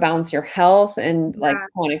around how to balance your health and like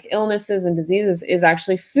chronic illnesses and diseases is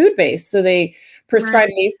actually food-based. So they prescribe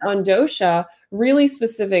based on dosha, really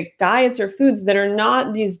specific diets or foods that are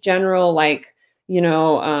not these general like,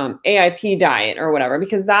 AIP diet or whatever,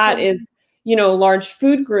 because that is, large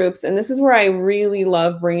food groups. And this is where I really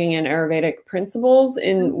love bringing in Ayurvedic principles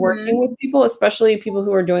in working with people, especially people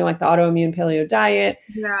who are doing like the autoimmune paleo diet,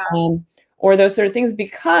 or those sort of things,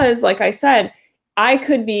 because like I said, I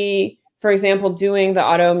could be, for example, doing the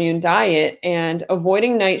autoimmune diet and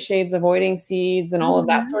avoiding nightshades, avoiding seeds and all of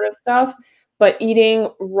that sort of stuff, but eating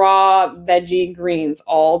raw veggie greens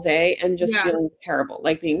all day and just feeling terrible,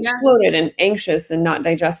 like being bloated and anxious and not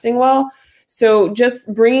digesting well. So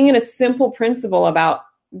just bringing in a simple principle about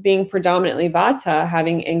being predominantly Vata,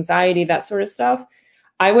 having anxiety, that sort of stuff,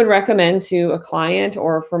 I would recommend to a client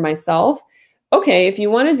or for myself, okay, if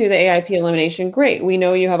you want to do the AIP elimination, great. We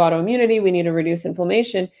know you have autoimmunity. We need to reduce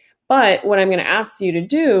inflammation. But what I'm going to ask you to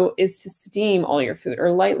do is to steam all your food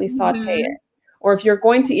or lightly saute it. Or if you're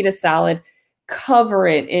going to eat a salad, cover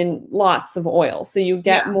it in lots of oil. So you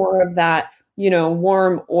get more of that,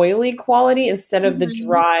 warm, oily quality instead of the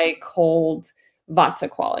dry, cold Vata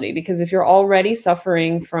quality. Because if you're already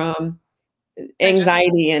suffering from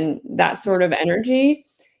anxiety and that sort of energy,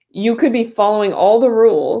 you could be following all the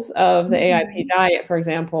rules of the AIP diet, for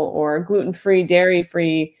example, or gluten-free,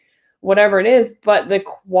 dairy-free, whatever it is, but the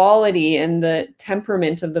quality and the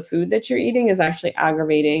temperament of the food that you're eating is actually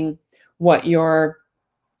aggravating what you're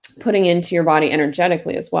putting into your body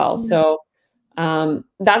energetically as well. So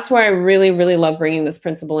that's why I really, really love bringing this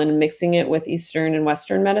principle in and mixing it with Eastern and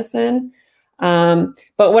Western medicine. But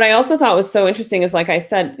what I also thought was so interesting is, like I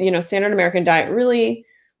said, standard American diet really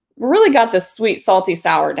got the sweet, salty,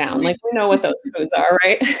 sour down. Like we know what those foods are,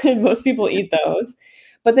 right? Most people eat those.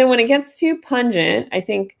 But then when it gets too pungent, I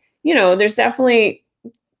think, there's definitely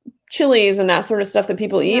chilies and that sort of stuff that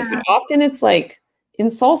people eat, but often it's like in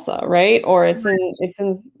salsa, right? Or it's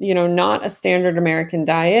in, not a standard American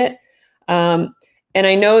diet. And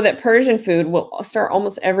I know that Persian food will start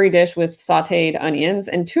almost every dish with sauteed onions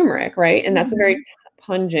and turmeric, right? And that's a very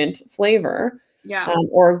pungent flavor.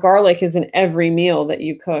 Or garlic is in every meal that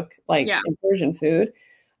you cook, like in Persian food.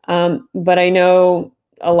 But I know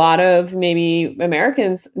a lot of maybe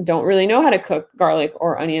Americans don't really know how to cook garlic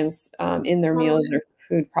or onions in their meals or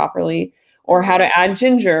food properly, or how to add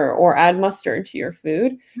ginger or add mustard to your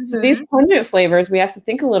food. So these pungent flavors, we have to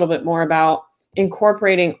think a little bit more about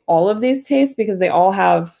incorporating all of these tastes because they all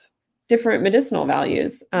have different medicinal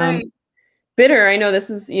values. Bitter, I know this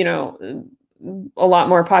is, a lot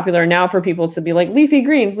more popular now for people to be like leafy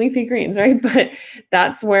greens, right? But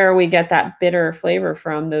that's where we get that bitter flavor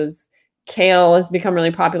from. Those kale has become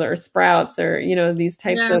really popular, or sprouts, or, these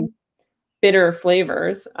types of bitter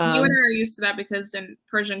flavors. You and I are used to that because in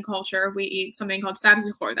Persian culture, we eat something called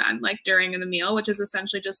sabzi khordan, like during the meal, which is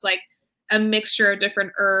essentially just like a mixture of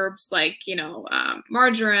different herbs, like,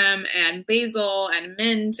 marjoram and basil and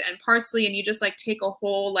mint and parsley. And you just like take a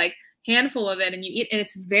whole like handful of it and you eat, and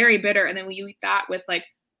it's very bitter. And then when you eat that with like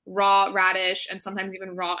raw radish and sometimes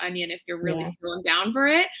even raw onion, if you're really feeling down for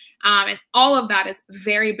it. And all of that is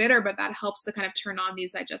very bitter, but that helps to kind of turn on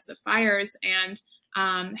these digestive fires and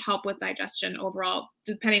help with digestion overall,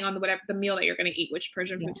 depending on whatever the meal that you're going to eat, which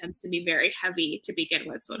Persian food tends to be very heavy to begin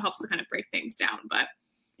with. So it helps to kind of break things down. But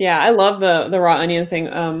yeah, I love the raw onion thing.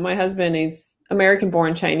 My husband, he's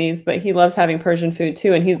American-born Chinese, but he loves having Persian food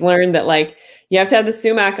too. And he's learned that like you have to have the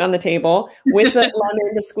sumac on the table with the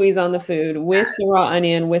lemon to squeeze on the food, with the raw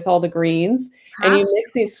onion, with all the greens, and you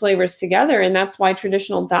mix these flavors together. And that's why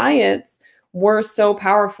traditional diets were so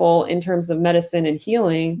powerful in terms of medicine and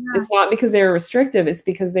healing. It's not because they were restrictive, it's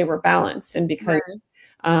because they were balanced, and because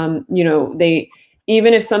they,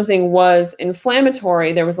 even if something was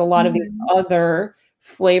inflammatory, there was a lot of these other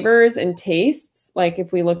flavors and tastes. Like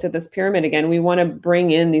if we looked at this pyramid again, we want to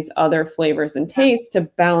bring in these other flavors and tastes to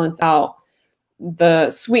balance out the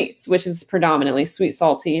sweets, which is predominantly sweet,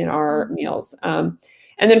 salty in our meals. And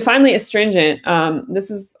then finally, astringent. This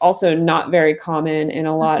is also not very common in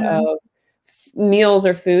a lot of meals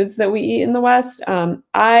or foods that we eat in the West.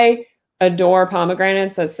 I adore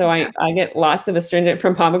pomegranates. So I get lots of astringent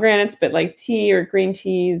from pomegranates, but like tea or green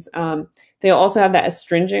teas, they'll also have that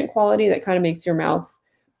astringent quality that kind of makes your mouth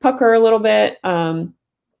pucker a little bit.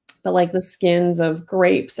 But like the skins of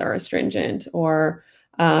grapes are astringent, or,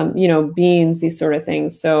 beans, these sort of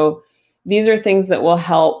things. So these are things that will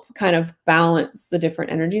help kind of balance the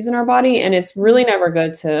different energies in our body. And it's really never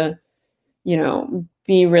good to,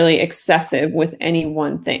 be really excessive with any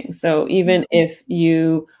one thing. So even if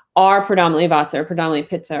you are predominantly Vata or predominantly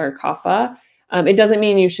Pitta or Kapha, it doesn't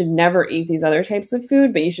mean you should never eat these other types of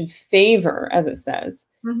food, but you should favor, as it says,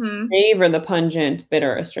 favor the pungent,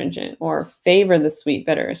 bitter, astringent, or favor the sweet,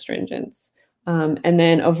 bitter, astringents, and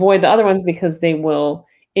then avoid the other ones because they will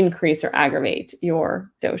increase or aggravate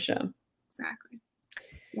your dosha. Exactly.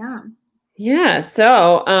 Yeah. Yeah,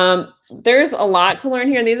 so there's a lot to learn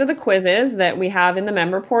here. These are the quizzes that we have in the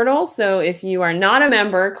member portal. So if you are not a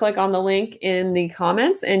member, click on the link in the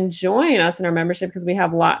comments and join us in our membership, because we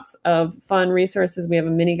have lots of fun resources. We have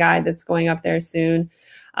a mini guide that's going up there soon.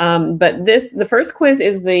 But the first quiz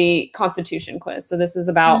is the Constitution quiz. So this is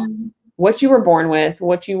about what you were born with,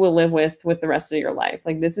 what you will live with the rest of your life.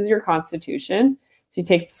 Like, this is your Constitution. So you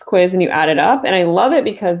take this quiz and you add it up. And I love it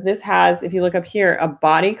because this has, if you look up here, a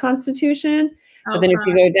body constitution. But then if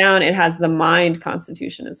you go down, it has the mind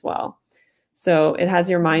constitution as well. So it has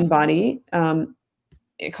your mind body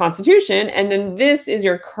constitution. And then this is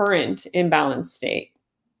your current imbalanced state.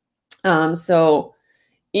 So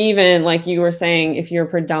even like you were saying, if you're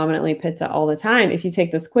predominantly pitta all the time, if you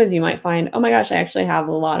take this quiz, you might find, oh my gosh, I actually have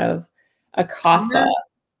a lot of a kapha.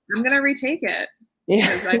 I'm going to retake it.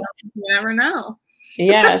 Yeah. You never know.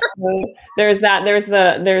 Yes. So there's that. There's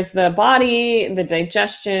the body, the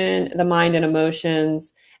digestion, the mind and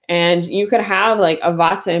emotions. And you could have like a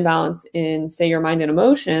vata imbalance in, say, your mind and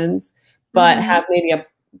emotions, but have maybe a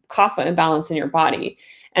kapha imbalance in your body.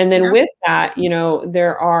 And then with that, you know,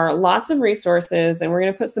 there are lots of resources, and we're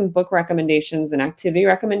going to put some book recommendations and activity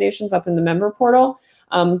recommendations up in the member portal.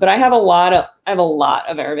 But I have a lot of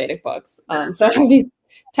Ayurvedic books. So I have these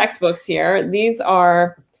textbooks here. These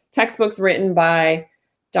are textbooks written by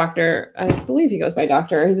Dr. I believe he goes by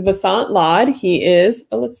Dr. He's Vasant Lad. He is,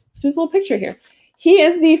 let's do his little picture here. He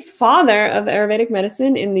is the father of Ayurvedic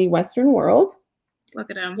medicine in the Western world.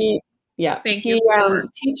 Look at him. He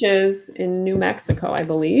teaches in New Mexico, I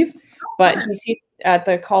believe, but he teaches at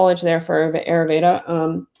the college there for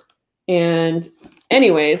Ayurveda. And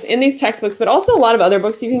anyways, in these textbooks, but also a lot of other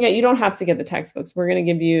books you can get. You don't have to get the textbooks. We're going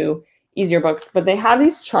to give you easier books, but they have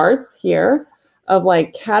these charts here of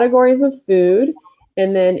like categories of food,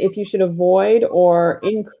 and then if you should avoid or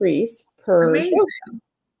increase per dosha.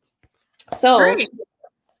 So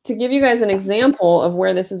to give you guys an example of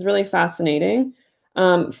where this is really fascinating,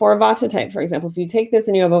 for a vata type, for example, if you take this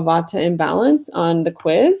and you have a vata imbalance on the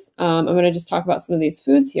quiz, I'm going to just talk about some of these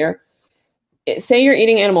foods here. Say you're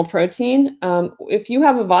eating animal protein. If you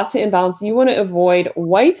have a vata imbalance, you want to avoid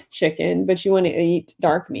white chicken, but you want to eat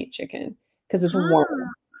dark meat chicken because it's warm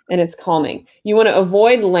and it's calming. You want to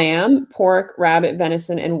avoid lamb, pork, rabbit,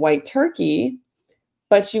 venison, and white turkey,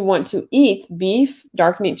 but you want to eat beef,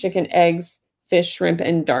 dark meat chicken, eggs, fish, shrimp,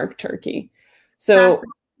 and dark turkey. So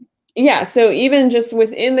yeah, so even just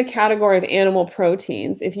within the category of animal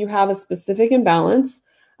proteins, if you have a specific imbalance,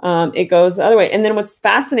 it goes the other way. And then what's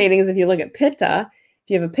fascinating is if you look at pitta, if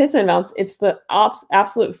you have a pitta imbalance, it's the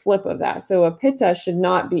absolute flip of that. So a pitta should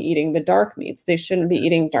not be eating the dark meats. They shouldn't be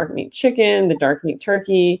eating dark meat chicken, the dark meat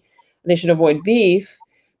turkey. They should avoid beef.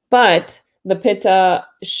 But the pitta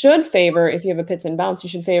should favor, if you have a pitta imbalance, you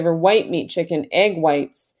should favor white meat chicken, egg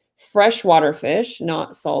whites, freshwater fish,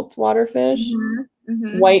 not saltwater fish,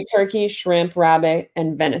 white turkey, shrimp, rabbit,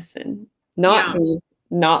 and venison, not beef,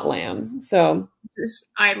 not lamb. So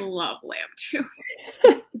I love lamb too.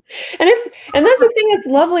 and that's the thing that's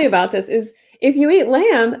lovely about this is if you eat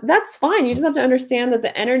lamb, that's fine. You just have to understand that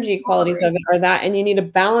the energy qualities of it are that, and you need to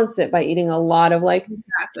balance it by eating a lot of like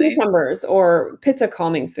cucumbers or pitta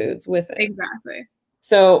calming foods with it. Exactly.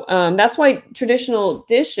 So that's why traditional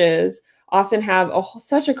dishes often have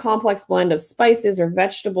such a complex blend of spices or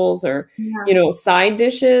vegetables or, you know, side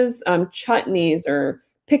dishes, chutneys or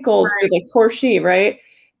pickled food like torshi, right?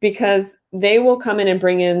 Because they will come in and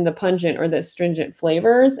bring in the pungent or the astringent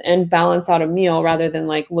flavors and balance out a meal rather than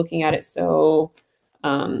like looking at it so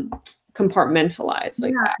compartmentalized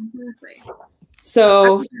like that. Exactly.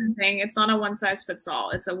 So it's not a one size fits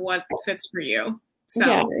all. It's a what fits for you. So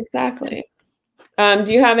yeah, exactly.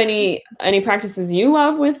 Do you have any practices you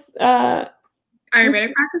love with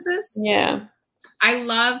Ayurvedic practices? Yeah. I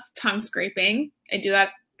love tongue scraping. I do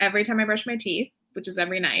that every time I brush my teeth, which is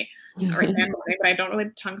every night or in the morning, but I don't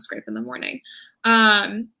really tongue scrape in the morning.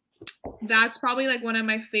 That's probably like one of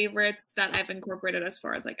my favorites that I've incorporated as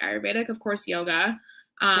far as like Ayurvedic. Of course, yoga.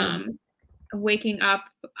 Waking up.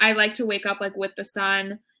 I like to wake up like with the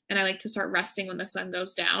sun, and I like to start resting when the sun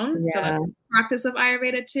goes down. Yeah. So that's a practice of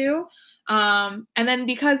Ayurveda too. And then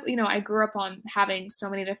because, you know, I grew up on having so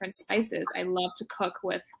many different spices, I love to cook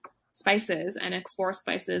with spices and explore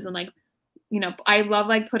spices. And like, you know, I love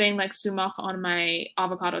like putting like sumac on my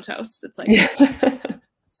avocado toast. It's like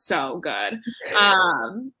so good.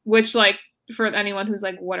 Which like for anyone who's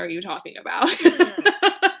like, what are you talking about?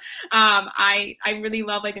 I really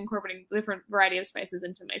love like incorporating different variety of spices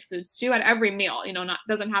into my foods too at every meal. You know,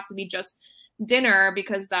 doesn't have to be just dinner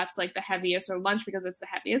because that's like the heaviest, or lunch because it's the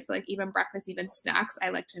heaviest, but like even breakfast, even snacks, I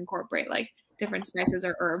like to incorporate like different spices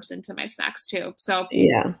or herbs into my snacks too. So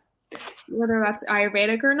yeah, whether that's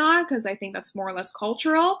Ayurvedic or not, because I think that's more or less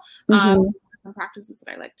cultural. Some practices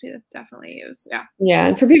that I like to definitely use. Yeah. Yeah.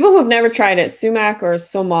 And for people who have never tried it, sumac or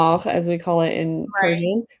somar, as we call it in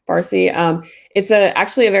Persian, Farsi, it's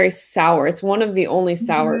actually a very sour. It's one of the only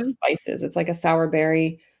sour spices. It's like a sour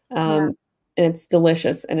berry, and it's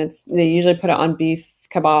delicious. And they usually put it on beef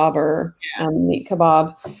kebab or meat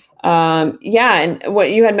kebab. And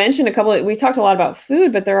what you had mentioned we talked a lot about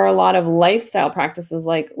food, but there are a lot of lifestyle practices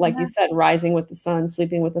like you said, rising with the sun,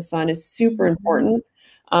 sleeping with the sun is super important.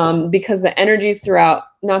 Because the energies throughout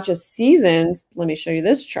not just seasons, let me show you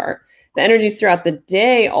this chart, the energies throughout the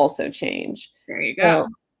day also change. There you go.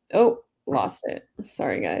 Oh, lost it.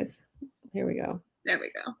 Sorry, guys. Here we go. There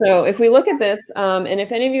we go. So if we look at this, and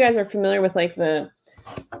if any of you guys are familiar with like the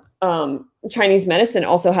Chinese medicine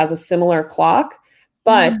also has a similar clock,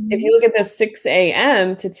 but if you look at this 6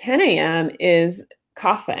 a.m. to 10 a.m. is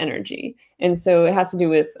kapha energy. And so it has to do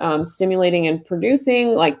with stimulating and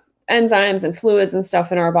producing like enzymes and fluids and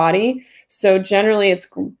stuff in our body. So generally it's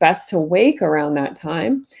best to wake around that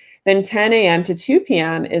time. Then 10 a.m. to 2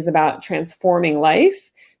 p.m. is about transforming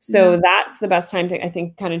life. So that's the best time to, I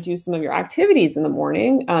think, kind of do some of your activities in the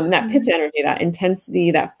morning. And that pitta energy, that intensity,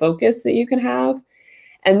 that focus that you can have.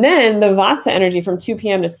 And then the vata energy from 2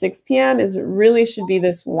 p.m. to 6 p.m. should be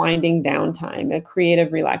this winding down time, a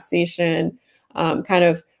creative relaxation, kind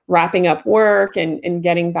of wrapping up work and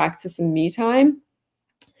getting back to some me time.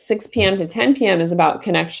 6 p.m. to 10 p.m. is about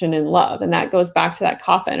connection and love. And that goes back to that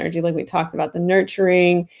kapha energy, like we talked about, the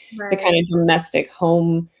nurturing, the kind of domestic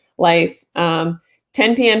home life.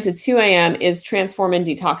 10 p.m. to 2 a.m. is transform and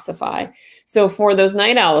detoxify. So for those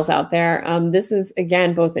night owls out there, this is,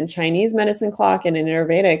 again, both in Chinese medicine clock and in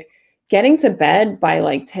Ayurvedic, getting to bed by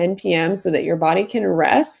like 10 p.m. so that your body can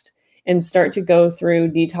rest and start to go through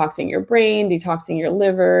detoxing your brain, detoxing your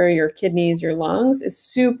liver, your kidneys, your lungs is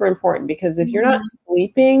super important, because if you're not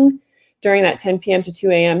sleeping during that 10 p.m. to 2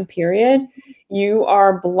 a.m. period, you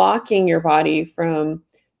are blocking your body from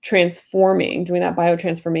transforming, doing that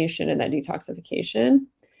biotransformation and that detoxification.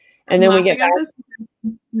 And then we get back this,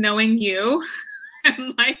 knowing you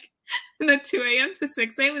and like the 2 a.m. to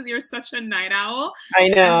 6 a.m. is you're such a night owl. I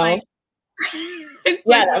know. It's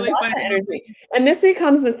like really fun energy. And this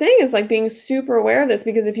becomes the thing, is like being super aware of this,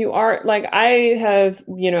 because if you are like, I have,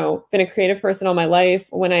 been a creative person all my life.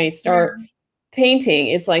 When I start painting,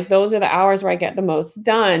 it's like, those are the hours where I get the most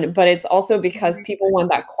done, but it's also because people want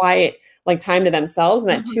that quiet, like time to themselves. And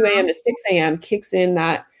that 2 a.m. to 6 a.m. kicks in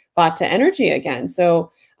that vata energy again.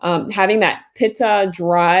 So having that pitta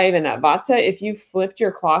drive and that vata, if you flipped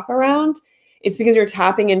your clock around, it's because you're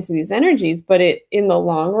tapping into these energies, but it, in the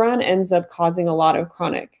long run, ends up causing a lot of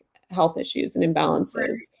chronic health issues and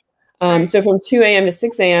imbalances. So from 2 a.m. to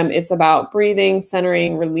 6 a.m., it's about breathing,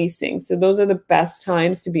 centering, releasing. So those are the best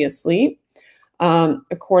times to be asleep,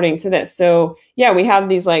 according to this. So yeah, we have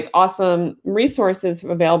these like awesome resources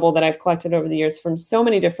available that I've collected over the years from so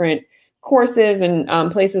many different courses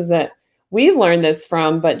and places that we've learned this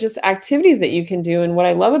from, but just activities that you can do. And what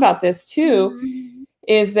I love about this too,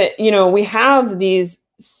 is that, we have these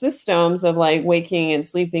systems of like waking and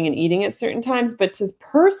sleeping and eating at certain times, but to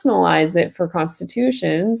personalize it for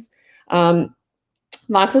constitutions,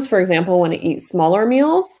 Vatas, for example, want to eat smaller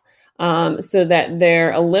meals so that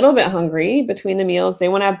they're a little bit hungry between the meals. They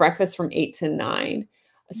want to have breakfast from 8 to 9.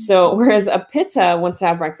 So whereas a Pitta wants to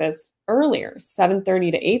have breakfast earlier,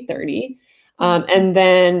 7:30 to 8:30. And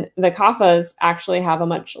then the Kaphas actually have a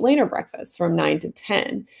much later breakfast from 9 to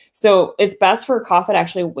 10. So it's best for a Kapha to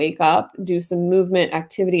actually wake up, do some movement,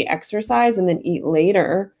 activity, exercise, and then eat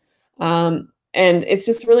later. And it's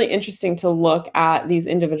just really interesting to look at these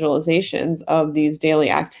individualizations of these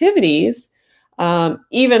daily activities,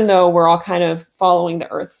 even though we're all kind of following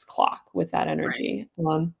the Earth's clock with that energy.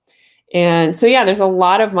 And so, yeah, there's a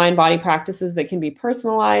lot of mind-body practices that can be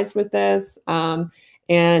personalized with this.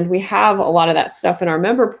 And we have a lot of that stuff in our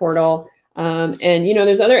member portal. And,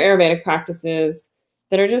 there's other Ayurvedic practices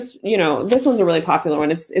that are just, this one's a really popular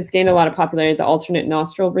one. It's gained a lot of popularity, the alternate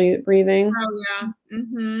nostril breathing. Oh,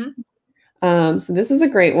 yeah. So this is a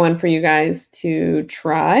great one for you guys to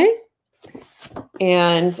try.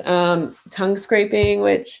 And tongue scraping,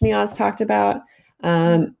 which Neeyaz talked about.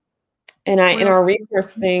 And in our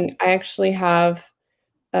resource thing, I actually have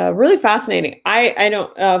really fascinating. I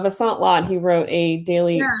don't, Vasant Lad, he wrote a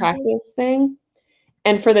daily practice thing.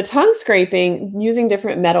 And for the tongue scraping, using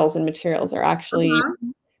different metals and materials are actually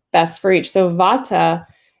best for each. So Vata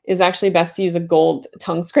is actually best to use a gold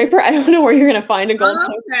tongue scraper. I don't know where you're going to find a gold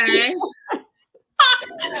tongue scraper.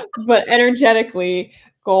 But energetically,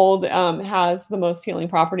 gold has the most healing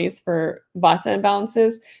properties for vata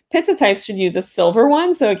imbalances. Pitta types should use a silver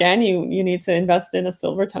one. So again, you need to invest in a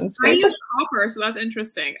silver tongue scraper. I use copper, so that's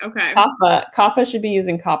interesting. Okay. Kapha should be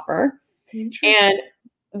using copper. And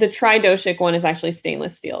the tridoshic one is actually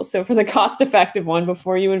stainless steel. So for the cost-effective one,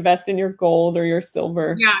 before you invest in your gold or your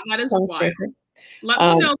silver, yeah, that is wild. Let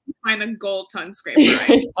me know if you find a gold tongue scraper.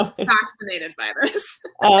 I'm fascinated by this.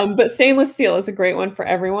 But stainless steel is a great one for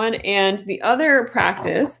everyone. And the other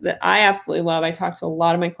practice that I absolutely love, I talk to a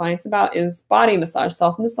lot of my clients about, is body massage,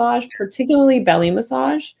 self-massage, particularly belly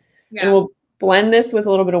massage. Yeah. And we'll blend this with a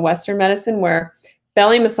little bit of Western medicine where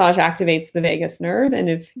belly massage activates the vagus nerve. And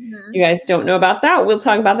if you guys don't know about that, we'll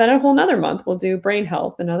talk about that a whole nother month. We'll do brain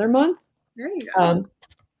health another month. There you go.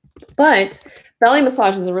 But belly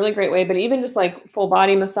massage is a really great way, but even just like full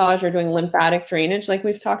body massage or doing lymphatic drainage, like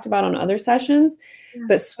we've talked about on other sessions,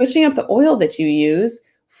 but switching up the oil that you use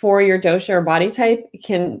for your dosha or body type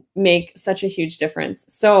can make such a huge difference.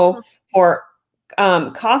 So for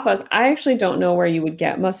kaphas, I actually don't know where you would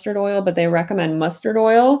get mustard oil, but they recommend mustard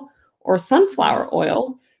oil or sunflower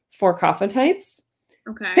oil for kapha types.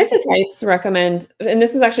 Okay. Pitta types recommend, and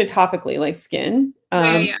this is actually topically like skin.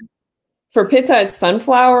 For pitta, it's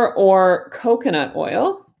sunflower or coconut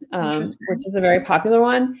oil, which is a very popular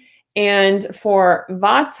one. And for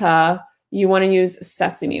vata, you want to use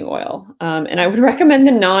sesame oil. And I would recommend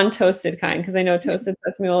the non-toasted kind because I know toasted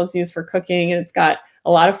sesame oil is used for cooking and it's got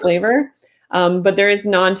a lot of flavor. But there is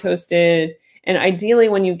non-toasted. And ideally,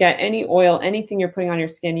 when you get any oil, anything you're putting on your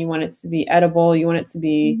skin, you want it to be edible. You want it to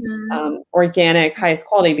be organic, highest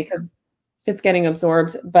quality because it's getting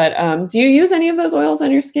absorbed. But do you use any of those oils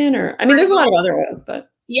on your skin? Or I mean, there's a lot of other oils, but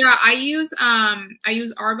yeah, I use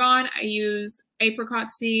argan, I use apricot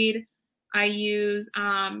seed, I use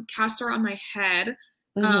castor on my head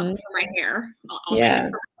for my hair.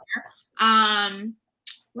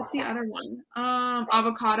 What's the other one?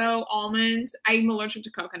 Avocado, almond. I'm allergic to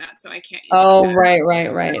coconut, so I can't use coconut.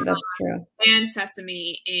 Right. That's true. And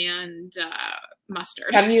sesame and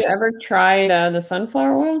mustard. Have you ever tried the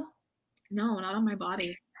sunflower oil? No, not on my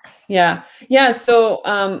body. Yeah. So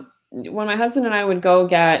when my husband and I would go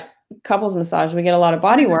get couples massage, we get a lot of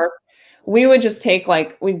body work. We would just take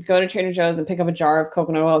we'd go to Trader Joe's and pick up a jar of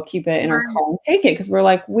coconut oil, keep it in our car and take it. Cause we're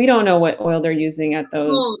like, we don't know what oil they're using at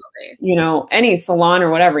those, any salon or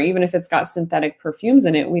whatever, even if it's got synthetic perfumes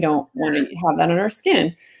in it, we don't want to have that on our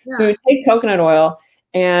skin. Yeah. So we take coconut oil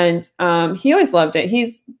and he always loved it.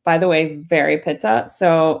 He's, by the way, very pitta.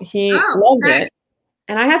 So he loved it.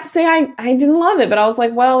 And I have to say, I didn't love it, but I was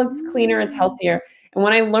like, well, it's cleaner, it's healthier. And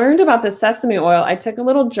when I learned about the sesame oil, I took a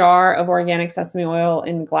little jar of organic sesame oil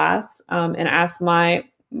in glass and asked my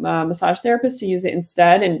massage therapist to use it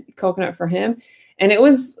instead and coconut for him. And it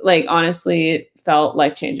was like, honestly, it felt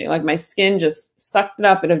life-changing. Like my skin just sucked it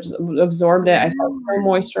up. It just absorbed it. I felt so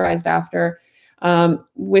moisturized after,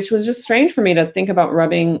 which was just strange for me to think about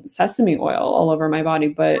rubbing sesame oil all over my body.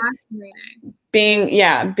 But being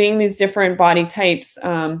these different body types,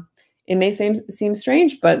 it may seem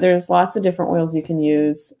strange, but there's lots of different oils you can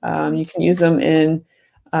use. You can use them in,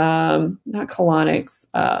 not colonics,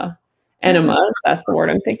 enemas. That's the word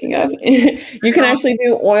I'm thinking of. You can actually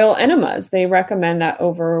do oil enemas. They recommend that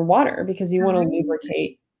over water because you want to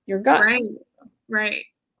lubricate your guts. Right.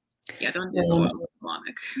 Yeah, don't do oil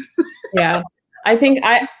colonic. Yeah. I think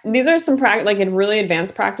these are some really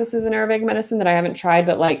advanced practices in Ayurvedic medicine that I haven't tried,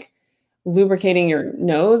 but lubricating your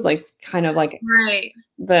nose, I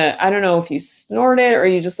don't know if you snort it or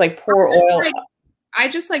you just pour oil. I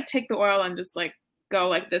just take the oil and just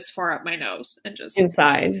go this far up my nose and just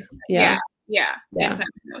inside. Yeah. Inside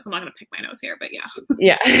my nose. I'm not gonna pick my nose here, but yeah.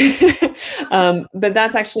 But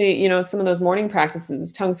that's actually, some of those morning practices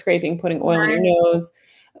is tongue scraping, putting oil in your nose,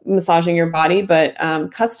 massaging your body, but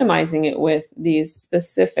customizing it with these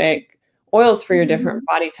specific oils for your different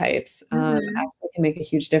body types actually can make a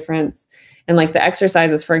huge difference. And the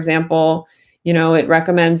exercises, for example, it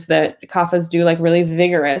recommends that kaphas do really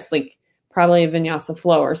vigorous, probably a vinyasa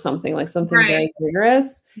flow or something very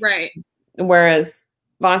vigorous. Right. Whereas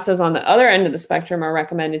vatas on the other end of the spectrum are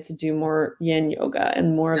recommended to do more yin yoga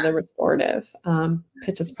and more of the restorative.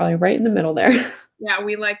 Pitta's probably right in the middle there. Yeah,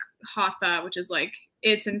 we like hatha, which is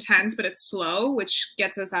it's intense, but it's slow, which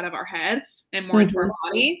gets us out of our head and more into our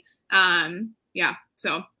body.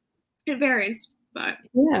 So it varies, but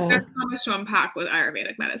there's so much to unpack with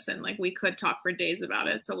Ayurvedic medicine. We could talk for days about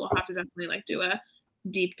it. So we'll have to definitely do a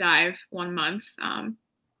deep dive one month. But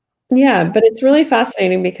it's really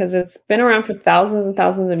fascinating because it's been around for thousands and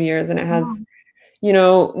thousands of years, and it has,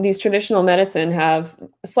 these traditional medicine have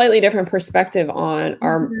a slightly different perspective on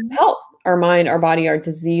our health our mind, our body, our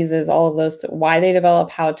diseases, all of those, why they develop,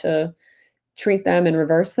 how to treat them and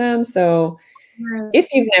reverse them. So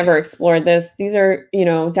if you've never explored this, these are,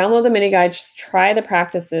 download the mini guide, just try the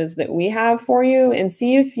practices that we have for you and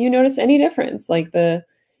see if you notice any difference, like the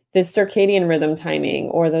circadian rhythm timing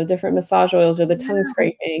or the different massage oils or the tongue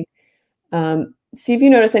scraping. See if you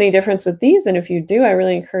notice any difference with these. And if you do, I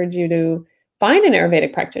really encourage you to find an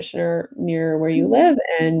Ayurvedic practitioner near where you live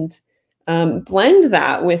and blend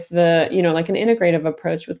that with the, like an integrative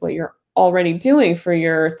approach with what you're already doing for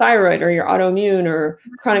your thyroid or your autoimmune or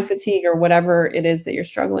chronic fatigue or whatever it is that you're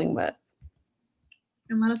struggling with.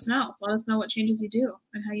 And let us know. Let us know what changes you do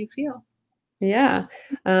and how you feel. Yeah.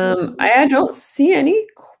 I don't see any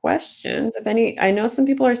questions. If any, I know some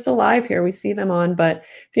people are still live here. We see them on, but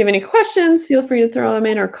if you have any questions, feel free to throw them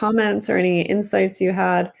in, or comments or any insights you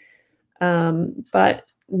had. But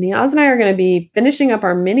Neeyaz and I are going to be finishing up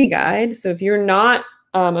our mini guide. So if you're not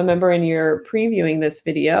a member and you're previewing this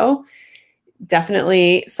video,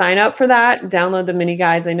 definitely sign up for that. Download the mini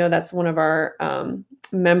guides. I know that's one of our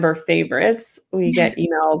member favorites. We get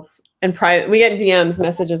emails and we get DMs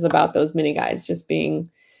messages about those mini guides just being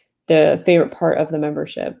the favorite part of the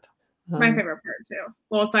membership. It's my favorite part too.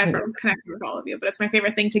 Well, aside from connecting with all of you, but it's my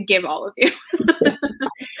favorite thing to give all of you.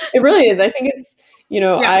 It really is. I think it's,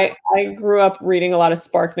 I grew up reading a lot of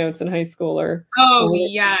Spark Notes in high school, or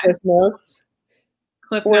yes.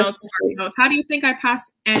 Cliff Notes, Spark Notes. How do you think I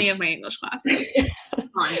passed any of my English classes?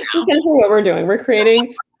 It's essentially what we're doing. We're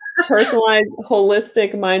creating personalized,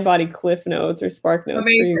 holistic mind-body Cliff Notes or Spark Notes for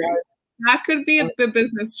you guys. That could be a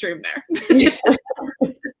business stream there.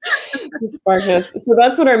 Spark Notes. So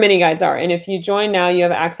that's what our mini guides are. And if you join now, you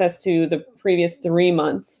have access to the previous 3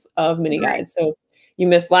 months of mini guides. So if you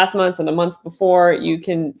missed last month's or the months before, you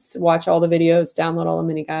can watch all the videos, download all the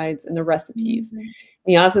mini guides and the recipes.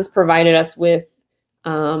 Neeyaz has provided us with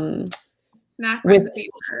snack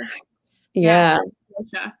recipes. Yeah.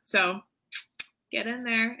 So get in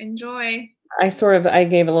there, enjoy. I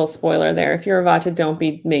gave a little spoiler there. If you're Vata, don't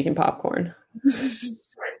be making popcorn.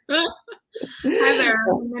 Heather,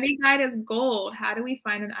 the mini guide is gold. How do we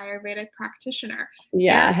find an Ayurvedic practitioner?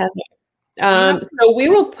 Yeah, Heather. So we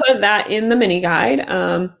will put that in the mini guide.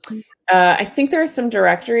 I think there are some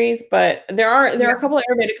directories, but there are a couple of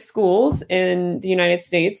Ayurvedic schools in the United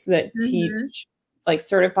States that teach like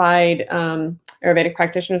certified Ayurvedic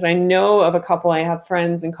practitioners. I know of a couple. I have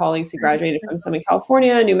friends and colleagues who graduated from some in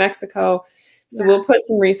California, New Mexico. So we'll put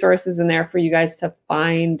some resources in there for you guys to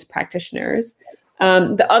find practitioners.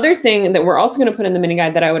 The other thing that we're also going to put in the mini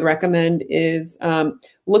guide that I would recommend is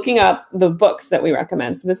looking up the books that we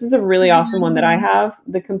recommend. So this is a really awesome one that I have,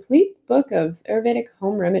 the complete book of Ayurvedic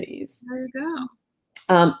home remedies. There you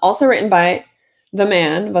go. Also written by the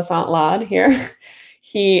man, Vasant Lad here.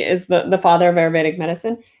 He is the father of Ayurvedic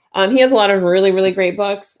medicine. He has a lot of really, really great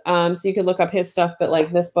books. So you could look up his stuff, but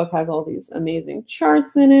like this book has all these amazing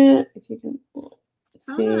charts in it. If you can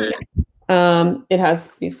see. It has,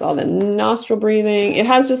 you saw the nostril breathing. It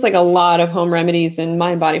has just like a lot of home remedies and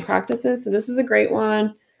mind-body practices. So this is a great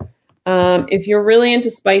one. If you're really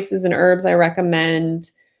into spices and herbs, I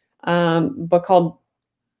recommend a book called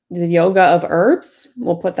The Yoga of Herbs.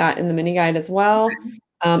 We'll put that in the mini guide as well.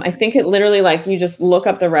 I think it literally, like, you just look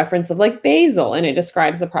up the reference of like basil and it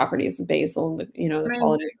describes the properties of basil, the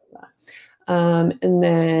qualities of that. And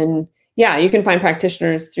then, yeah, you can find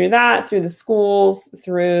practitioners through that, through the schools,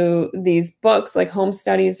 through these books. Like Home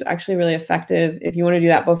Studies, actually really effective if you want to do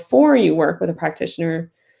that before you work with a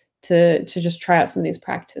practitioner to just try out some of these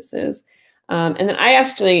practices. And then I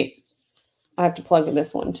have to plug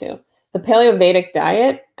this one too. The Paleo Vedic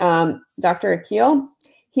Diet, Dr. Akil,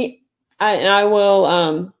 I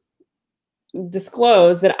will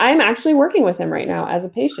disclose that I'm actually working with him right now as a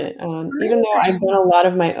patient. Even though I've done a lot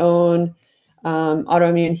of my own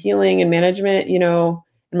autoimmune healing and management, and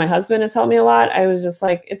my husband has helped me a lot. I was just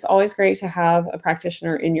like, it's always great to have a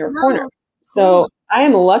practitioner in your corner. So I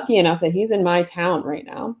am lucky enough that he's in my town right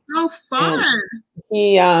now. Oh, fun. And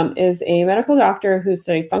he is a medical doctor who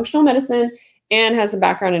studied functional medicine and has a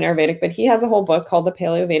background in Ayurvedic, but he has a whole book called The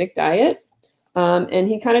Paleo Vedic Diet. And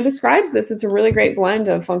he kind of describes this. It's a really great blend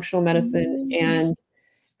of functional medicine and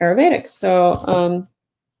Ayurvedic. So,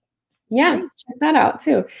 yeah, check that out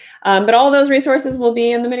too. But all those resources will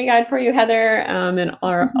be in the mini guide for you, Heather, and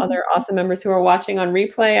our other awesome members who are watching on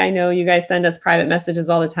replay. I know you guys send us private messages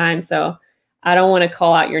all the time, so I don't want to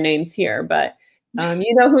call out your names here, but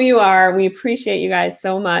you know who you are. We appreciate you guys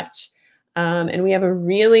so much. And we have a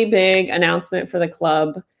really big announcement for the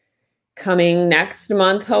club coming next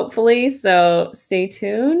month, hopefully. So stay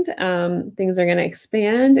tuned. Things are going to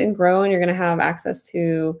expand and grow, and you're going to have access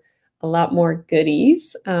to a lot more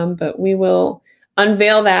goodies, but we will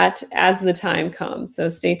unveil that as the time comes. So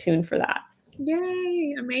stay tuned for that.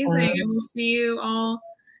 Yay, amazing. And we'll see you all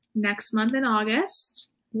next month in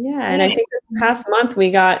August. Yeah, and I think this past month we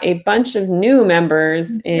got a bunch of new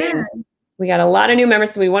members. We got a lot of new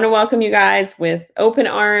members, so we want to welcome you guys with open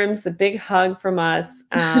arms, a big hug from us.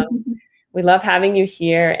 We love having you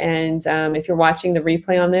here, and if you're watching the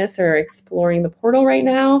replay on this or exploring the portal right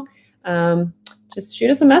now, just shoot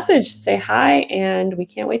us a message, say hi, and we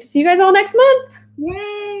can't wait to see you guys all next month.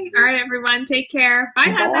 Yay! All right, everyone, take care. Bye,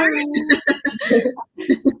 Heather.